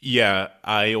 Yeah,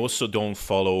 I also don't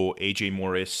follow AJ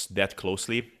Morris that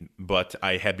closely, but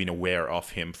I have been aware of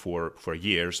him for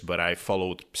years. But I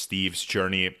followed Steve's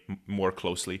journey more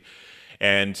closely.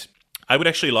 And I would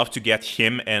actually love to get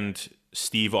him and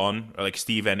Steve on, like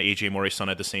Steve and AJ Morris on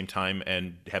at the same time,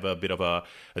 and have a bit of a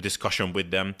discussion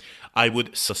with them. I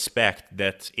would suspect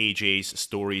that AJ's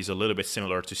story is a little bit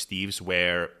similar to Steve's,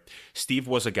 where Steve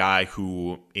was a guy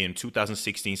who in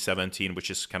 2016-17, which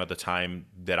is kind of the time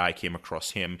that I came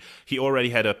across him, he already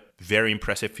had a very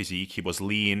impressive physique. He was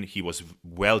lean, he was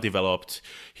well developed,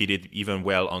 he did even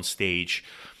well on stage.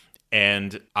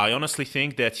 And I honestly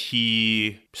think that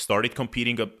he started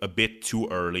competing a bit too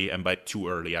early. And by too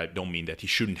early, I don't mean that he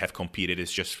shouldn't have competed.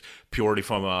 It's just purely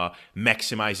from a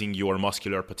maximizing your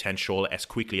muscular potential as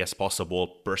quickly as possible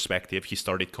perspective. He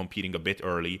started competing a bit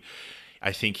early.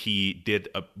 I think he did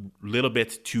a little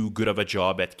bit too good of a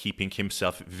job at keeping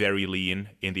himself very lean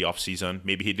in the offseason.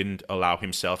 Maybe he didn't allow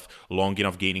himself long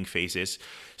enough gaining phases.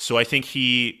 So I think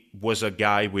he was a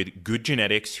guy with good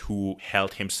genetics who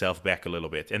held himself back a little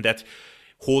bit. And that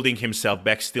holding himself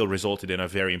back still resulted in a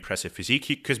very impressive physique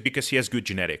because he has good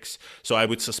genetics. So I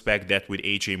would suspect that with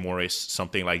AJ Morris,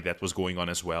 something like that was going on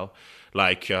as well.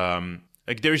 Like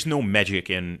there is no magic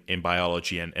in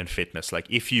biology and fitness. Like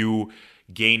if you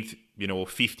gained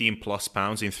 15 plus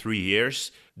pounds in 3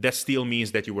 years, that still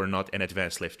means that you were not an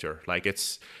advanced lifter. Like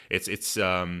it's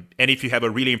and if you have a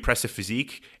really impressive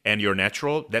physique and you're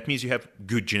natural, that means you have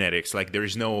good genetics. Like there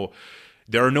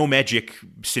are no magic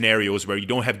scenarios where you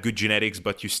don't have good genetics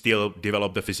but you still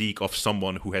develop the physique of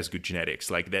someone who has good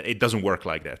genetics. Like that, it doesn't work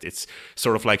like that. It's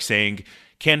sort of like saying,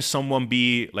 can someone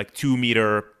be like 2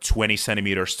 meter 20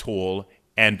 centimeters tall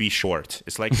and be short?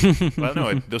 It's like, well,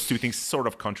 no, those two things sort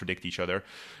of contradict each other.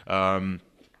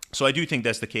 So I do think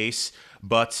that's the case.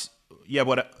 But yeah,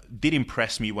 what did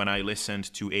impress me when I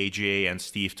listened to AJ and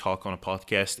Steve talk on a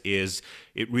podcast is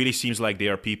it really seems like they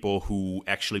are people who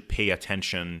actually pay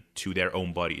attention to their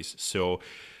own bodies. So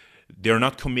they're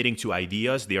not committing to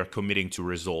ideas, they are committing to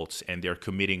results, and they're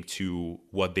committing to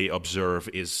what they observe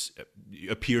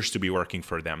appears to be working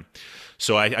for them.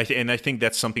 So I think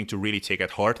that's something to really take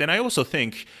at heart. And I also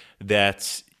think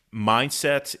that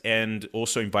mindset and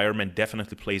also environment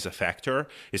definitely plays a factor.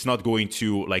 It's not going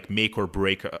to like make or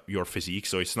break your physique.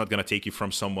 So it's not going to take you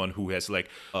from someone who has like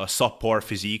a subpar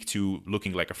physique to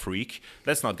looking like a freak.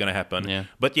 That's not going to happen. Yeah.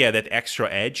 But yeah, that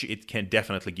extra edge, it can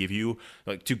definitely give you.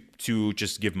 Like to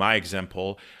just give my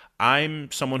example, I'm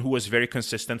someone who was very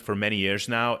consistent for many years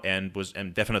now and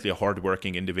am definitely a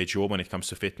hardworking individual when it comes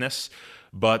to fitness.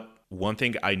 But one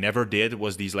thing I never did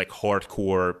was these like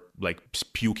hardcore, like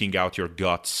puking out your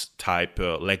guts type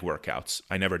leg workouts.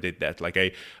 I never did that. Like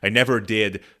I never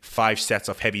did 5 sets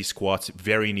of heavy squats,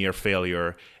 very near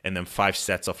failure, and then 5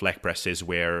 sets of leg presses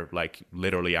where like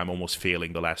literally I'm almost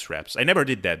failing the last reps. I never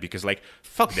did that because like,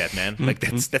 fuck that, man. Like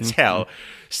that's hell.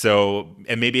 So,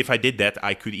 and maybe if I did that,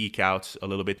 I could eke out a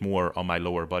little bit more on my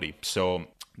lower body. So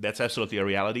that's absolutely a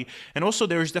reality. And also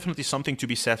there is definitely something to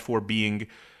be said for being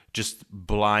just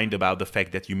blind about the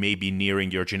fact that you may be nearing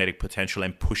your genetic potential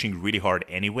and pushing really hard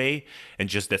anyway, and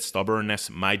just that stubbornness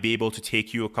might be able to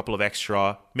take you a couple of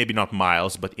extra, maybe not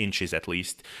miles, but inches at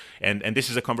least. And this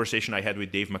is a conversation I had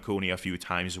with Dave McConey a few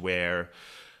times where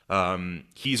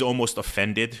he's almost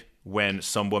offended when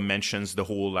someone mentions the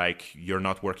whole like you're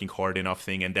not working hard enough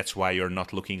thing and that's why you're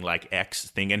not looking like X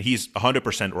thing. And he's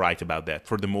 100% right about that.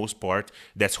 For the most part,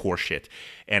 that's horseshit.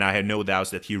 And I had no doubts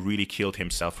that he really killed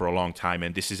himself for a long time.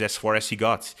 And this is as far as he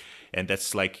got. And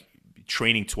that's like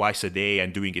training twice a day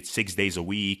and doing it 6 days a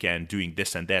week and doing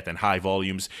this and that and high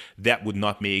volumes. That would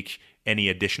not make any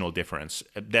additional difference.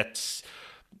 That's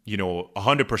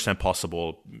 100%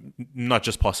 possible, not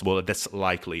just possible, that's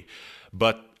likely.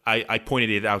 But I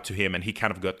pointed it out to him and he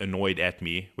kind of got annoyed at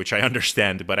me, which I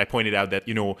understand. But I pointed out that,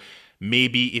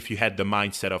 maybe if you had the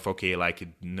mindset of, okay, like,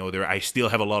 I still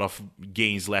have a lot of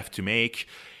gains left to make,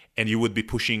 and you would be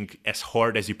pushing as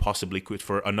hard as you possibly could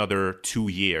for another 2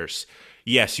 years.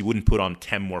 Yes, you wouldn't put on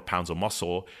 10 more pounds of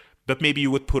muscle, but maybe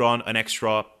you would put on an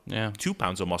extra 2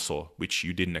 pounds of muscle, which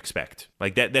you didn't expect.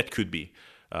 Like that could be.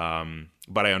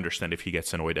 But I understand if he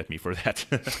gets annoyed at me for that.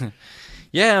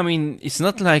 Yeah, I mean, it's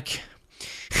not like...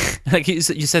 like you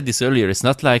said this earlier, it's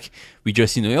not like we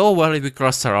just, we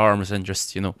cross our arms and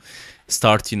just,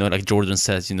 start, like Jordan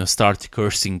says, start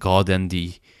cursing God and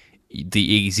the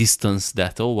existence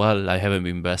that, I haven't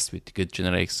been blessed with good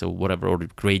genetics or whatever, or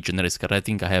great genetics. Because I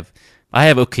think I have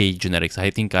okay genetics.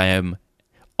 I think I am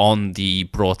on the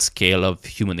broad scale of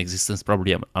human existence.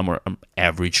 Probably I'm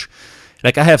average.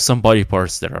 Like, I have some body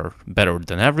parts that are better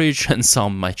than average, and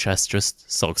my chest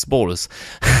just sucks balls.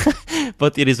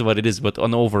 But it is what it is. But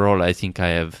on overall, I think I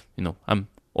have, I'm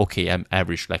okay, I'm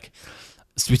average. Like,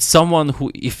 with someone who,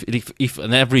 if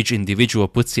an average individual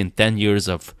puts in 10 years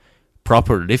of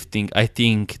proper lifting, I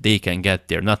think they can get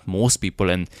there. Not most people,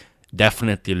 and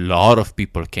definitely a lot of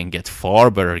people can get far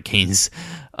better gains.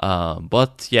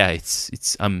 But yeah,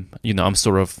 I'm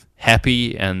sort of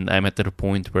happy, and I'm at the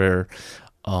point where...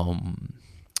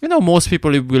 most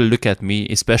people will look at me,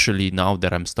 especially now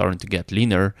that I'm starting to get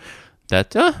leaner,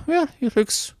 that, it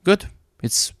looks good.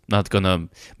 It's not gonna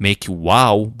make you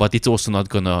wow, but it's also not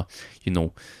gonna,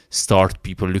 start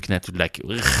people looking at you like,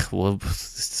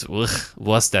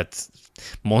 what's that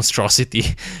monstrosity?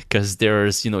 Because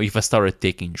there's, if I started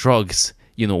taking drugs,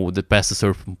 past a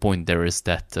certain point, there is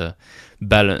that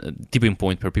tipping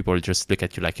point where people just look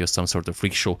at you like you're some sort of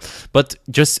freak show. But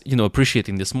just,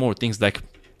 appreciating the small things, like,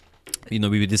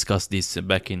 we discussed this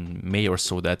back in May or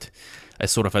so, that I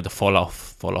sort of had a fall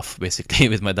off basically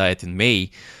with my diet in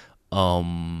May,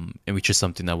 and which is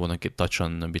something I want to touch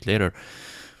on a bit later.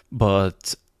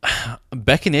 But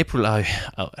back in April, I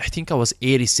think I was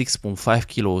 86.5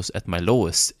 kilos at my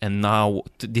lowest, and now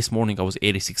this morning I was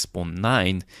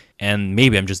 86.9, and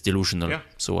maybe I'm just delusional,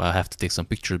 so I have to take some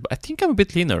pictures, but I think I'm a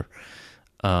bit leaner.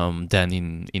 than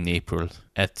in April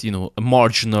at, you know, a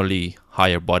marginally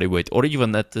higher body weight, or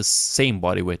even at the same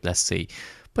body weight, let's say.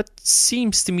 But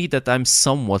seems to me that I'm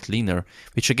somewhat leaner,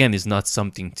 which again is not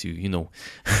something to, you know,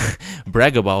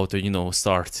 brag about, or, you know,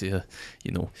 start, you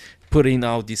know, putting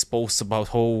out these posts about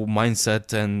how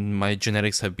mindset and my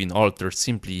genetics have been altered.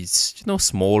 Simply, it's, you know,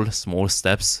 small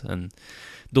steps, and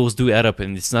those do add up.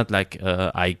 And it's not like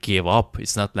I gave up.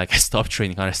 It's not like I stopped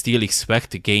training. I still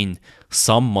expect to gain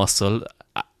some muscle.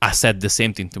 I said the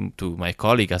same thing to my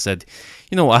colleague. I said,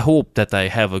 you know, I hope that I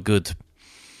have a good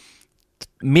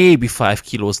maybe 5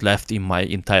 kilos left in my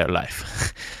entire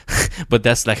life. But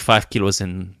that's like 5 kilos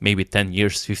in maybe 10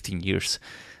 years, 15 years.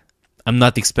 I'm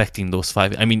not expecting those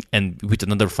 5. I mean, and with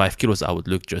another 5 kilos, I would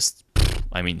look just,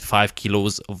 I mean, 5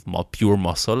 kilos of pure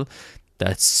muscle.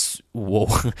 That's, whoa,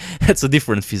 that's a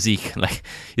different physique, like,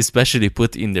 especially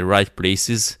put in the right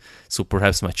places. So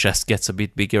perhaps my chest gets a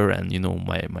bit bigger, and, you know,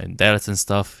 my delts and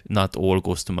stuff, not all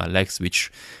goes to my legs,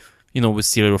 which, you know, will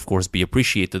still, of course, be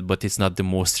appreciated, but it's not the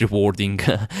most rewarding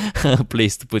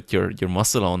place to put your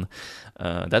muscle on.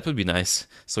 That would be nice.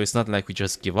 So it's not like we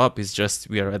just give up. It's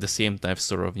just we are at the same time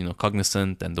sort of, you know,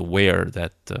 cognizant and aware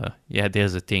that, yeah,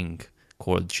 there's a thing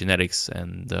called genetics,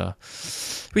 and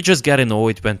we just get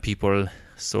annoyed when people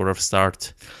sort of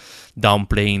start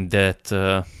downplaying that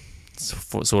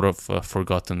sort of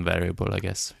forgotten variable, I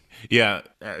guess. Yeah,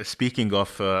 speaking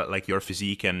of like your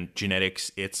physique and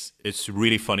genetics, it's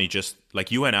really funny. Just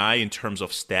like you and I, in terms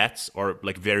of stats, are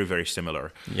like very, very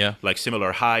similar. Yeah, like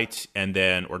similar height, and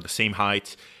then, or the same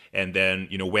height, and then,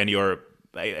 you know, when you're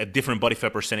at different body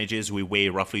fat percentages, we weigh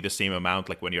roughly the same amount.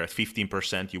 Like when you're at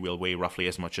 15%, you will weigh roughly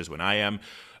as much as when I am.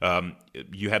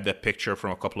 You have that picture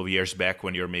from a couple of years back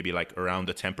when you're maybe like around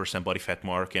the 10% body fat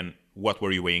mark, and what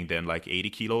were you weighing then? Like 80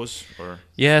 kilos, or?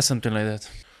 Yeah, something like that.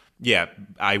 Yeah,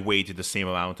 I weighed the same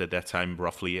amount at that time,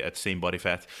 roughly at same body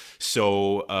fat.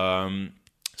 So,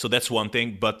 so that's one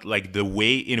thing. But like the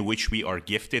way in which we are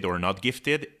gifted or not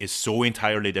gifted is so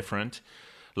entirely different.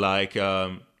 Like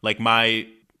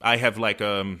I have like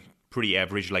pretty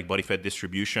average like body fat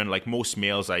distribution. Like most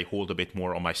males, I hold a bit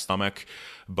more on my stomach,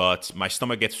 but my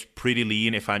stomach gets pretty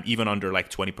lean if I'm even under like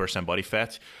 20% body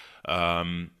fat.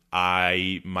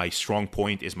 My strong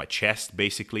point is my chest,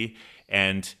 basically,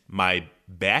 and my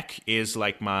back is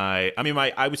like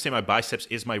I would say my biceps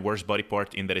is my worst body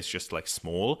part in that it's just like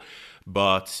small,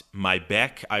 but my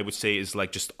back, I would say, is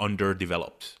like just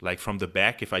underdeveloped. Like from the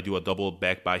back, if I do a double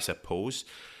back bicep pose,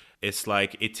 it's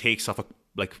like it takes off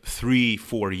like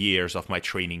 3-4 years of my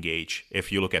training age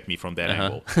if you look at me from that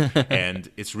angle. And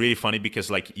it's really funny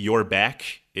because like your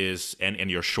back is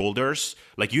and your shoulders,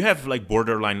 like you have like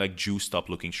borderline like juiced up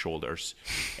looking shoulders,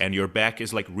 and your back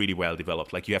is like really well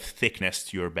developed. Like you have thickness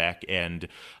to your back, and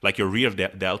like your rear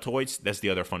deltoids, that's the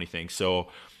other funny thing. So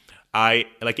I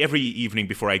like every evening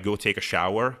before I go take a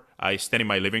shower, I stand in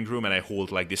my living room and I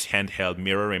hold like this handheld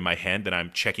mirror in my hand, and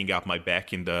I'm checking out my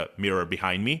back in the mirror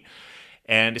behind me.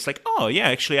 And it's like, oh yeah,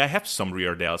 actually I have some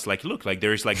rear delts. Like, look, like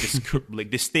there's like this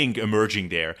like this thing emerging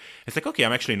there. It's like, okay,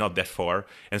 I'm actually not that far.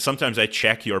 And sometimes I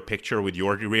check your picture with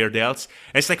your rear delts,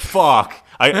 and it's like, fuck.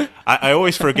 I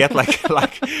always forget like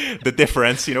the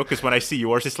difference, you know, because when I see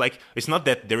yours, it's like it's not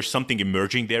that there's something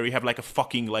emerging there. You have like a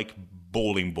fucking like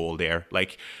bowling ball there.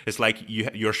 Like it's like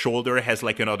your shoulder has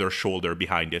like another shoulder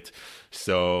behind it.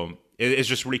 So it's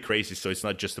just really crazy. So it's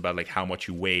not just about like how much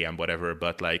you weigh and whatever,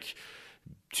 but like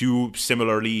two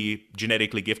similarly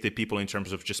genetically gifted people in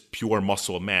terms of just pure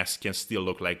muscle mass can still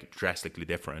look like drastically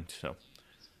different. So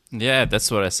yeah, that's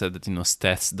what I said, that, you know,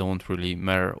 stats don't really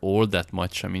matter all that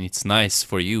much. I mean, it's nice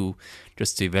for you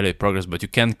just to evaluate progress, but you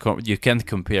can't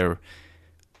compare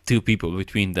two people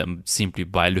between them simply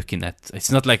by looking at.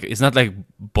 It's not like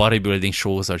bodybuilding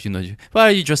shows are, you know,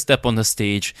 well, you just step on the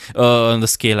stage on the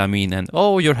scale, I mean, and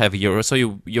oh, you're heavier, so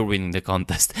you're winning the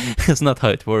contest. It's not how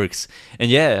it works.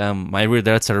 And yeah, my rear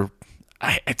delts are,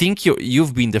 I think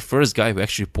you've been the first guy who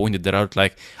actually pointed that out.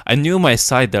 Like, I knew my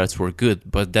side delts were good,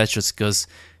 but that's just because,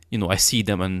 you know, I see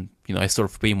them and, you know, I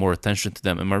sort of pay more attention to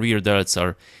them. And my rear delts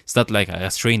are, it's not like I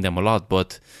train them a lot,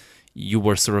 but you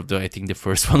were sort of I think the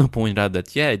first one who pointed out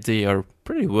that, yeah, they are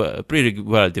pretty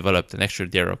well developed, and actually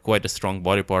they're quite a strong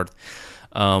body part.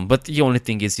 But the only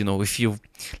thing is, you know,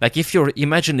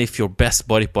 imagine if your best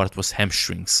body part was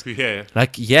hamstrings. yeah,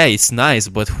 like, yeah, it's nice,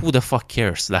 but who the fuck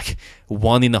cares? Like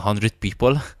 1 in 100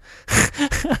 people.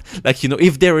 Like, you know,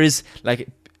 if there is like,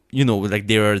 you know, like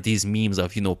there are these memes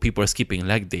of, you know, people skipping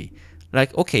leg day.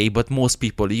 Like, okay, but most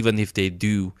people, even if they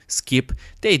do skip,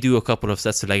 they do a couple of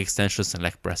sets of leg extensions and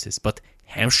leg presses. But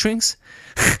hamstrings?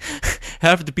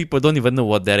 Half the people don't even know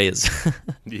what that is.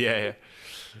 yeah.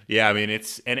 Yeah, I mean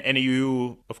it's and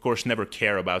you of course never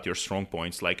care about your strong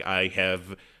points. Like I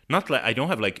have not like I don't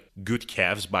have like good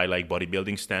calves by like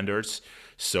bodybuilding standards.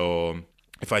 So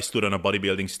if I stood on a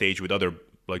bodybuilding stage with other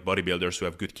like bodybuilders who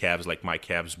have good calves, like my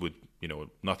calves would,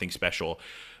 nothing special.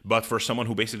 But for someone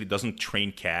who basically doesn't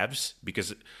train calves,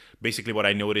 because basically what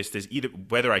I noticed is either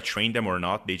whether I train them or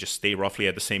not, they just stay roughly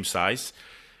at the same size.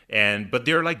 But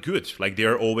they're like good, like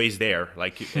they're always there.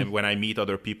 Like and when I meet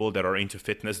other people that are into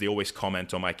fitness, they always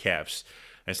comment on my calves.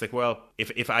 And it's like, well,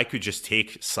 if I could just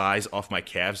take size off my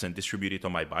calves and distribute it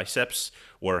on my biceps,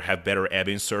 or have better ab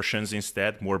insertions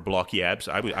instead, more blocky abs,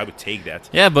 I would take that.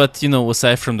 Yeah, but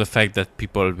aside from the fact that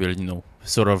people will,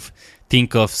 sort of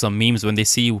think of some memes when they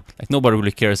see you, like nobody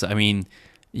really cares. I mean,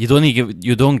 you don't get,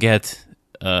 you don't get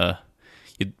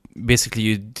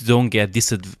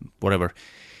whatever.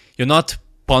 You're not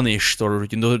punished, or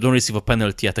don't receive a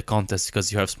penalty at a contest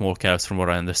because you have small calves, from what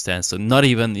I understand. So not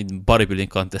even in bodybuilding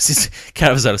contests,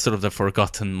 calves are sort of the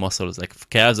forgotten muscles. Like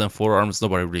calves and forearms,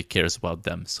 nobody really cares about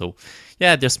them. So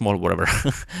yeah, they're small, whatever.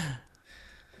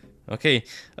 Okay,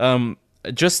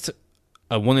 just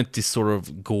I wanted to sort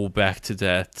of go back to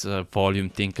that volume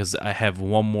thing, because I have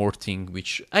one more thing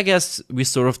which I guess we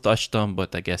sort of touched on,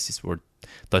 but I guess it's worth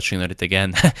touching on it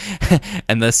again.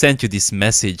 And I sent you this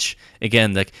message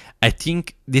again. Like, I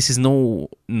think this is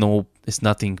it's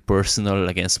nothing personal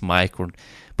against Mike,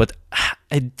 but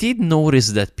I did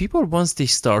notice that people, once they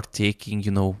start taking,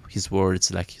 his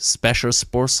words, like special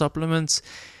sports supplements,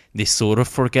 they sort of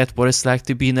forget what it's like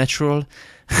to be natural.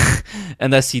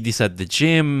 And I see this at the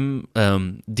gym.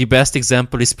 The best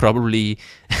example is probably,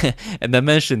 and I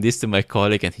mentioned this to my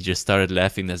colleague, and he just started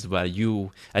laughing as well.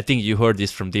 I think you heard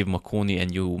this from Dave McConey,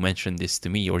 and you mentioned this to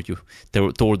me, or you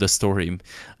told the story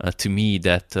to me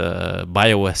that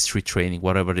BioS3 training,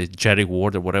 whatever it is, Jerry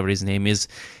Ward or whatever his name is,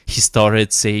 he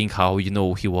started saying how,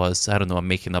 he was, I don't know, I'm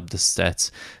making up the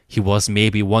stats, he was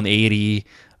maybe 180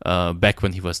 back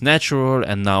when he was natural,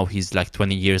 and now he's like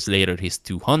 20 years later, he's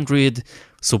 200.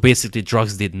 So basically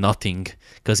drugs did nothing,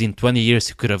 because in 20 years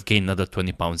you could have gained another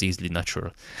 20 pounds easily natural.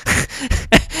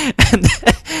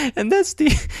 and that's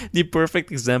the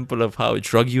perfect example of how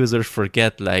drug users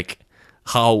forget like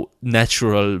how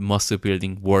natural muscle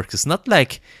building works. It's not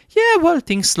like, yeah, well,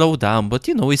 things slow down, but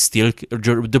it's still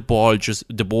the ball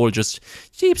just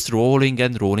keeps rolling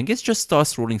and rolling. It just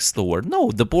starts rolling slower. No,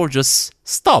 the ball just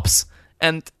stops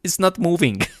and it's not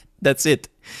moving. That's it.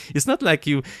 It's not like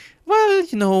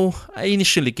I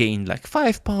initially gained like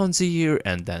 5 pounds a year,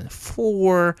 and then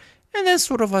 4, and then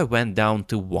sort of I went down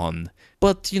to 1.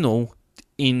 But,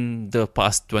 in the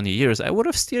past 20 years, I would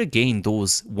have still gained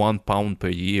those 1 pound per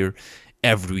year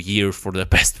every year for the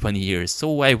past 20 years.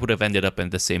 So I would have ended up in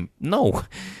the same. No.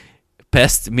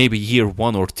 Past maybe year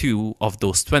 1 or 2 of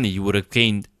those 20, you would have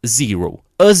gained 0.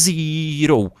 A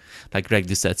 0, like Greg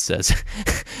Doucette says.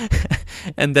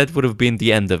 And that would have been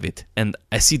the end of it. And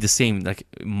I see the same, like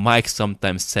Mike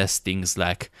sometimes says things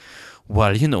like,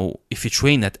 well, if you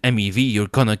train at MEV, you're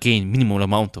gonna gain minimal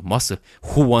amount of muscle.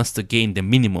 Who wants to gain the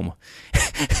minimum?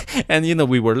 And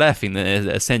we were laughing, and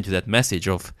I sent you that message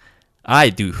of, I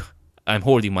do. I'm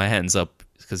holding my hands up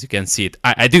because you can see it.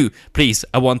 I do. Please,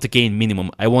 I want to gain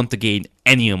minimum. I want to gain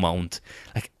any amount.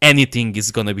 Like anything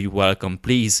is gonna be welcome.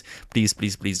 Please, please,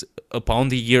 please, please. A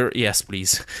pound a year? Yes,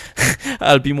 please.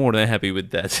 I'll be more than happy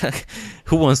with that.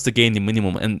 Who wants to gain the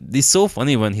minimum? And it's so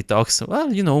funny when he talks, well,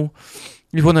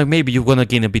 maybe you're gonna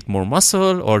gain a bit more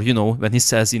muscle, or when he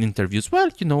says in interviews, well,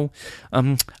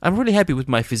 I'm really happy with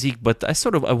my physique, but I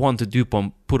want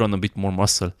to put on a bit more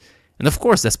muscle. And of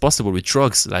course that's possible with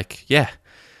drugs. Like, yeah,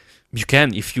 you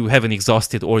can, if you haven't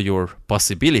exhausted all your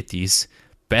possibilities.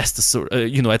 At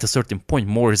a certain point,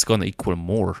 more is gonna equal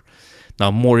more. Now,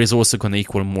 more is also gonna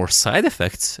equal more side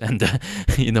effects and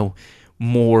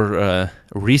more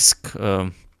risk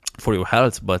for your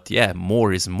health. But yeah,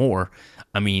 more is more.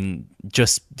 I mean,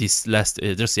 just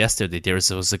yesterday, there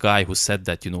was a guy who said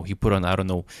that he put on, I don't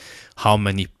know how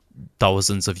many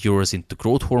thousands of euros into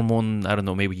growth hormone, I don't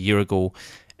know, maybe a year ago,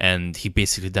 and he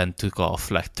basically then took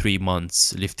off like 3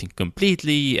 months lifting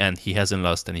completely, and he hasn't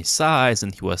lost any size,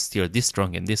 and he was still this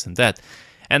strong and this and that.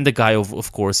 And the guy,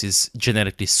 of course, is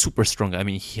genetically super strong. I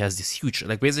mean, he has this huge,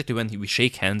 like basically when we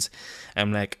shake hands,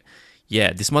 I'm like,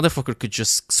 yeah, this motherfucker could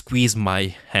just squeeze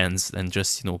my hands and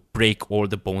just, break all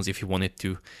the bones if he wanted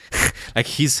to. Like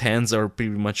his hands are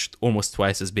pretty much almost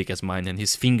twice as big as mine, and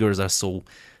his fingers are so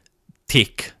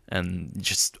thick, and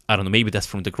just, I don't know, maybe that's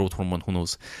from the growth hormone, who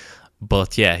knows.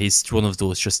 But yeah, he's one of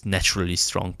those just naturally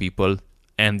strong people.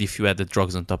 And if you add the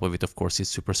drugs on top of it, of course, he's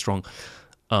super strong.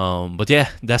 But yeah,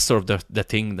 that's sort of the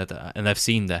thing that, and I've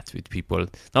seen that with people.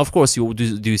 Now, of course, you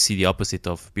do see the opposite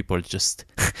of people just.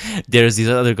 There's this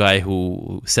other guy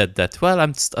who said that, well,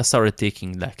 I started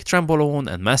taking like trembolone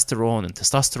and masterone and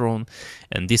testosterone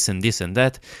and this and this and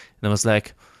that. And I was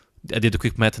like, I did a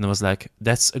quick math and I was like,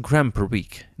 that's a gram per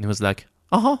week. And he was like,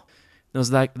 uh-huh. And I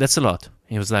was like, that's a lot.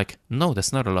 And he was like, no,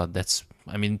 that's not a lot.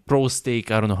 Pros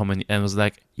take, I don't know how many. And I was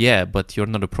like, yeah, but you're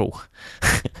not a pro.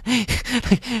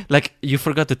 Like, you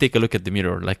forgot to take a look at the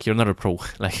mirror. Like, you're not a pro.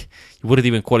 Like, you wouldn't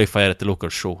even qualify at the local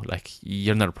show. Like,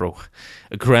 you're not a pro.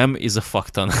 A gram is a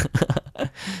fuck ton.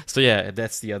 So yeah,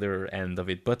 that's the other end of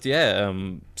it. But yeah,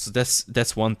 so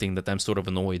that's one thing that I'm sort of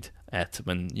annoyed at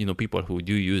when, people who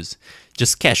do use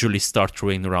just casually start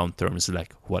throwing around terms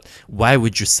like, what? Why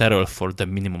would you settle for the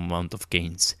minimum amount of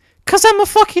gains? Because I'm a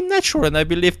fucking natural and I've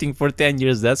been lifting for 10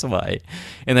 years, that's why.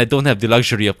 And I don't have the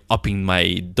luxury of upping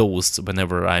my dose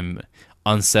whenever I'm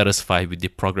unsatisfied with the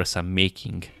progress I'm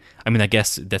making. I mean, I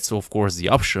guess that's of course the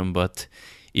option, but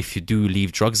if you do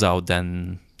leave drugs out,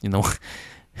 then,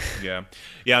 Yeah.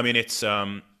 Yeah, I mean, it's,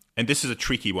 and this is a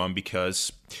tricky one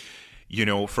because,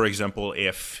 for example,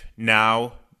 if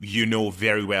now you know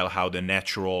very well how the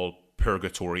natural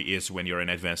purgatory is when you're an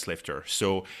advanced lifter.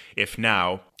 So if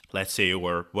now, let's say you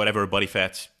were whatever body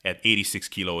fat at 86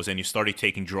 kilos and you started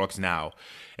taking drugs now,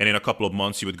 and in a couple of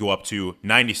months you would go up to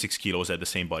 96 kilos at the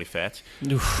same body fat,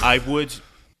 I would,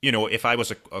 if I was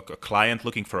a client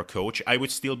looking for a coach, I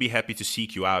would still be happy to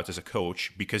seek you out as a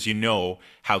coach because you know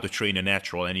how to train a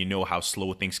natural and you know how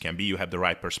slow things can be. You have the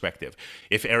right perspective.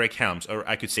 If Eric Helms, or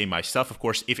I could say myself, of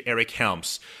course, if Eric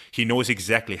Helms, he knows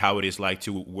exactly how it is like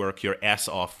to work your ass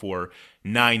off for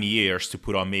 9 years to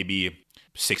put on maybe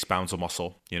 6 pounds of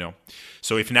muscle,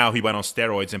 So if now he went on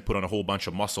steroids and put on a whole bunch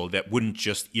of muscle, that wouldn't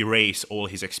just erase all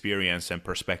his experience and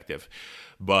perspective.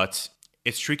 But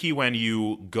it's tricky when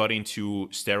you got into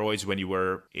steroids when you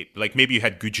were, like maybe you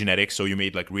had good genetics, so you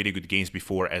made like really good gains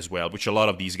before as well, which a lot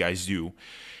of these guys do.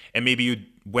 And maybe you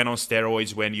went on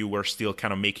steroids when you were still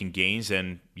kind of making gains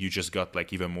and you just got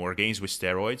like even more gains with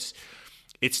steroids.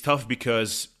 It's tough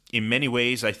because in many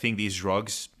ways, I think these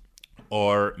drugs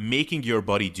are making your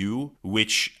body do,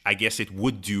 which I guess it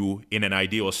would do in an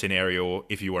ideal scenario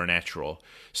if you were natural.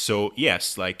 So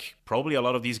yes, like probably a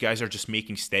lot of these guys are just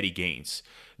making steady gains.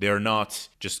 They're not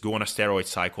just go on a steroid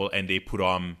cycle and they put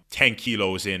on 10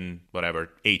 kilos in whatever,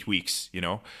 8 weeks,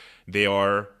 They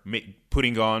are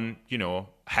putting on,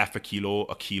 half a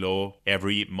kilo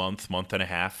every month and a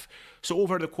half. So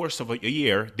over the course of a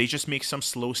year, they just make some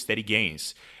slow, steady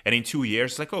gains. And in 2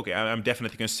 years, like, okay, I'm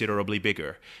definitely considerably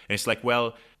bigger. And it's like,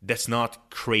 well, that's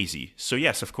not crazy. So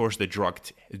yes, of course, the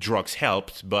drugs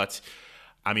helped, but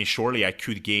I mean, surely I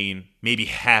could gain maybe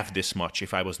half this much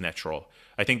if I was natural.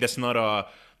 I think that's not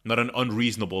an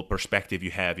unreasonable perspective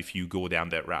you have if you go down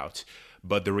that route.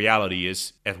 But the reality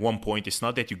is, at one point, it's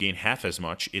not that you gain half as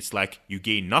much. It's like you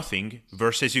gain nothing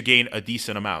versus you gain a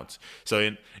decent amount.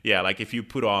 So, like if you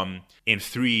put on, in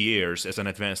 3 years as an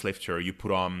advanced lifter, you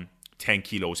put on 10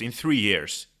 kilos in 3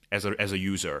 years as a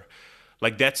user.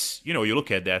 Like that's, you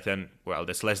look at that and, well,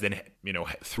 that's less than,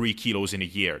 3 kilos in a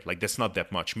year. Like that's not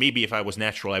that much. Maybe if I was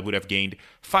natural, I would have gained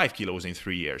 5 kilos in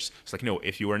 3 years. It's like, no,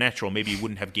 if you were natural, maybe you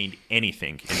wouldn't have gained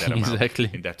anything in that amount, exactly.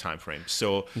 in that time frame.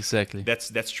 So exactly,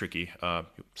 that's tricky.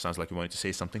 Sounds like you wanted to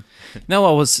say something. No,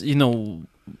 I was,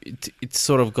 it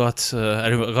sort of got, I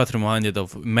got reminded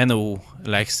of Menno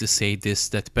likes to say this,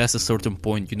 that past a certain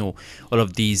point, all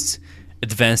of these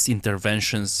advanced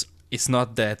interventions, it's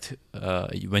not that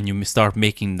when you start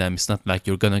making them, it's not like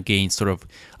you're gonna gain sort of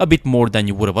a bit more than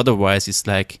you would have otherwise. It's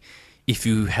like if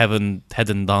you hadn't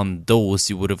done those,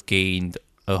 you would have gained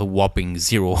a whopping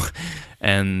 0.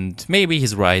 And maybe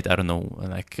he's right. I don't know.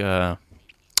 Like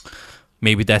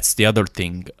maybe that's the other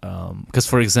thing. Because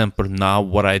for example, now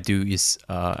what I do is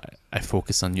I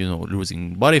focus on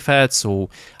losing body fat. So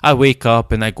I wake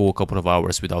up and I go a couple of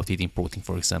hours without eating protein,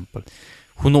 for example.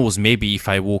 Who knows, maybe if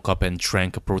I woke up and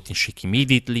drank a protein shake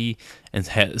immediately and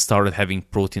started having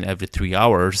protein every 3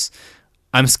 hours,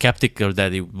 I'm skeptical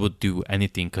that it would do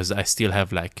anything because I still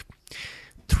have like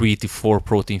 3 to 4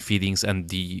 protein feedings and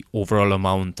the overall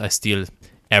amount, I still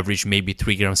average maybe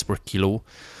 3 grams per kilo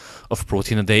of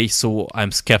protein a day. So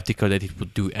I'm skeptical that it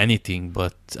would do anything,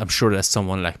 but I'm sure that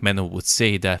someone like Menno would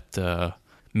say that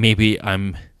maybe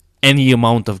any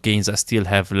amount of gains I still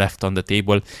have left on the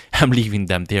table, I'm leaving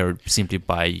them there simply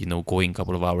by, going a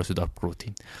couple of hours without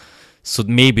protein. So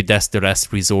maybe that's the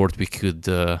last resort we could,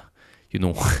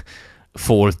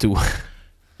 fall to.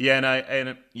 Yeah,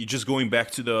 and you just going back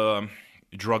to the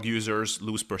drug users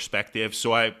lose perspective.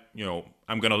 So I'm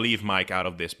I'm gonna leave Mike out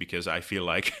of this because I feel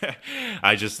like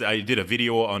I did a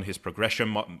video on his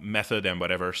progression method and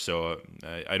whatever, so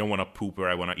I don't want to poop where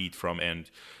I want to eat from, and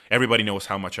everybody knows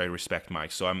how much I respect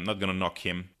Mike, so I'm not gonna knock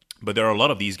him. But there are a lot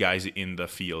of these guys in the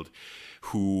field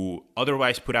who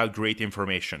otherwise put out great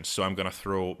information. So I'm going to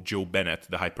throw Joe Bennett,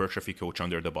 the hypertrophy coach,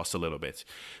 under the bus a little bit,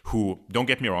 who, don't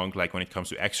get me wrong, like when it comes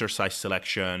to exercise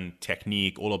selection,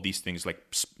 technique, all of these things,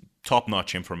 like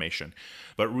top-notch information.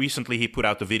 But recently he put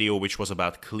out a video which was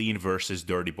about clean versus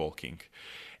dirty bulking.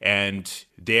 And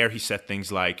there he said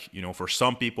things like, for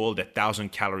some people, that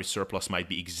 1,000-calorie surplus might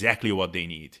be exactly what they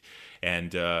need.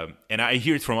 And I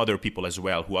hear it from other people as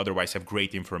well who otherwise have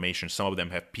great information. Some of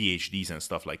them have PhDs and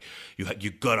stuff, like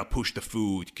you gotta push the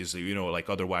food because like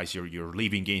otherwise you're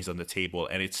leaving gains on the table.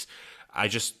 And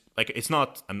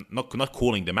I'm not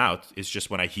calling them out. It's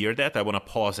just when I hear that, I want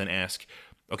to pause and ask,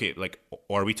 okay, like,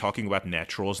 are we talking about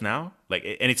naturals now? Like,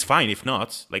 and it's fine if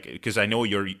not, like, because I know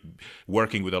you're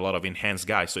working with a lot of enhanced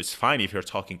guys, so it's fine if you're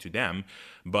talking to them,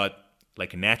 but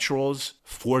like naturals,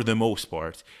 for the most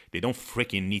part, they don't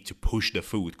freaking need to push the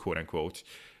food, quote unquote.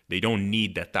 They don't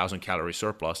need that 1,000-calorie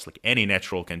surplus. Like any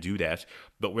natural can do that.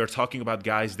 But we're talking about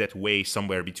guys that weigh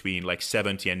somewhere between like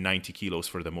 70 and 90 kilos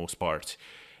for the most part.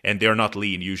 And they're not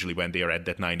lean usually when they are at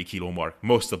that 90-kilo mark.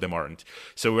 Most of them aren't.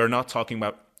 So we're not talking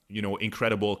about,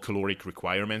 incredible caloric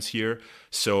requirements here.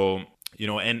 So,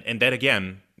 and that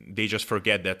again, they just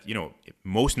forget that,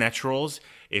 most naturals,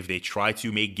 if they try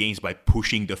to make gains by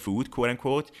pushing the food, quote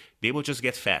unquote, they will just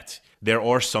get fat. There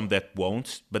are some that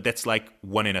won't, but that's like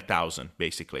 1 in 1,000,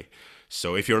 basically.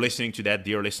 So if you're listening to that,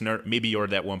 dear listener, maybe you're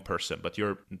that one person, but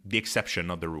you're the exception,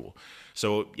 not the rule.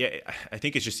 So yeah, I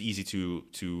think it's just easy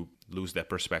to lose that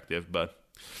perspective, but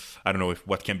I don't know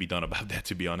what can be done about that,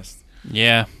 to be honest.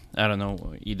 Yeah, I don't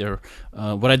know either.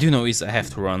 What I do know is I have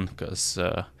to run because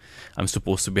I'm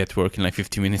supposed to be at work in like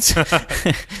 50 minutes.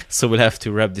 So we'll have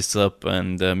to wrap this up,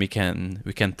 and we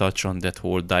can touch on that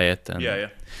whole diet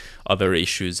and other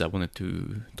issues I wanted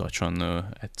to touch on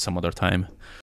at some other time.